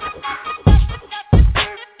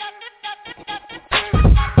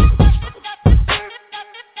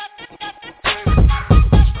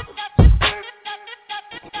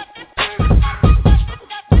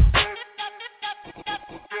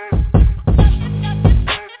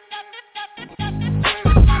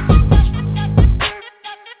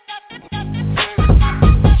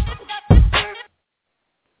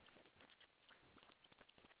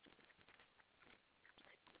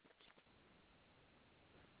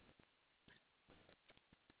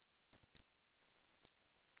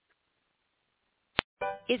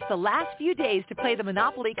 It's the last few days to play the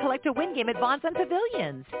Monopoly Collect-A-Win game at Vons and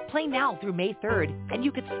Pavilions. Play now through May 3rd, and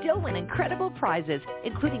you could still win incredible prizes,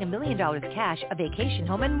 including $1 million cash, a vacation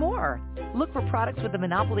home, and more. Look for products with the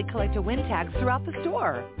Monopoly Collect-A-Win tags throughout the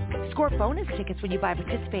store. Score bonus tickets when you buy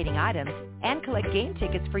participating items, and collect game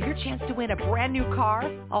tickets for your chance to win a brand new car,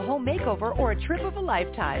 a home makeover, or a trip of a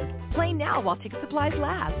lifetime. Play now while ticket supplies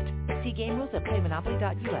last. See game rules at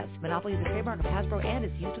playmonopoly.us. Monopoly is a trademark of Hasbro and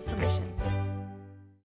is used with permission.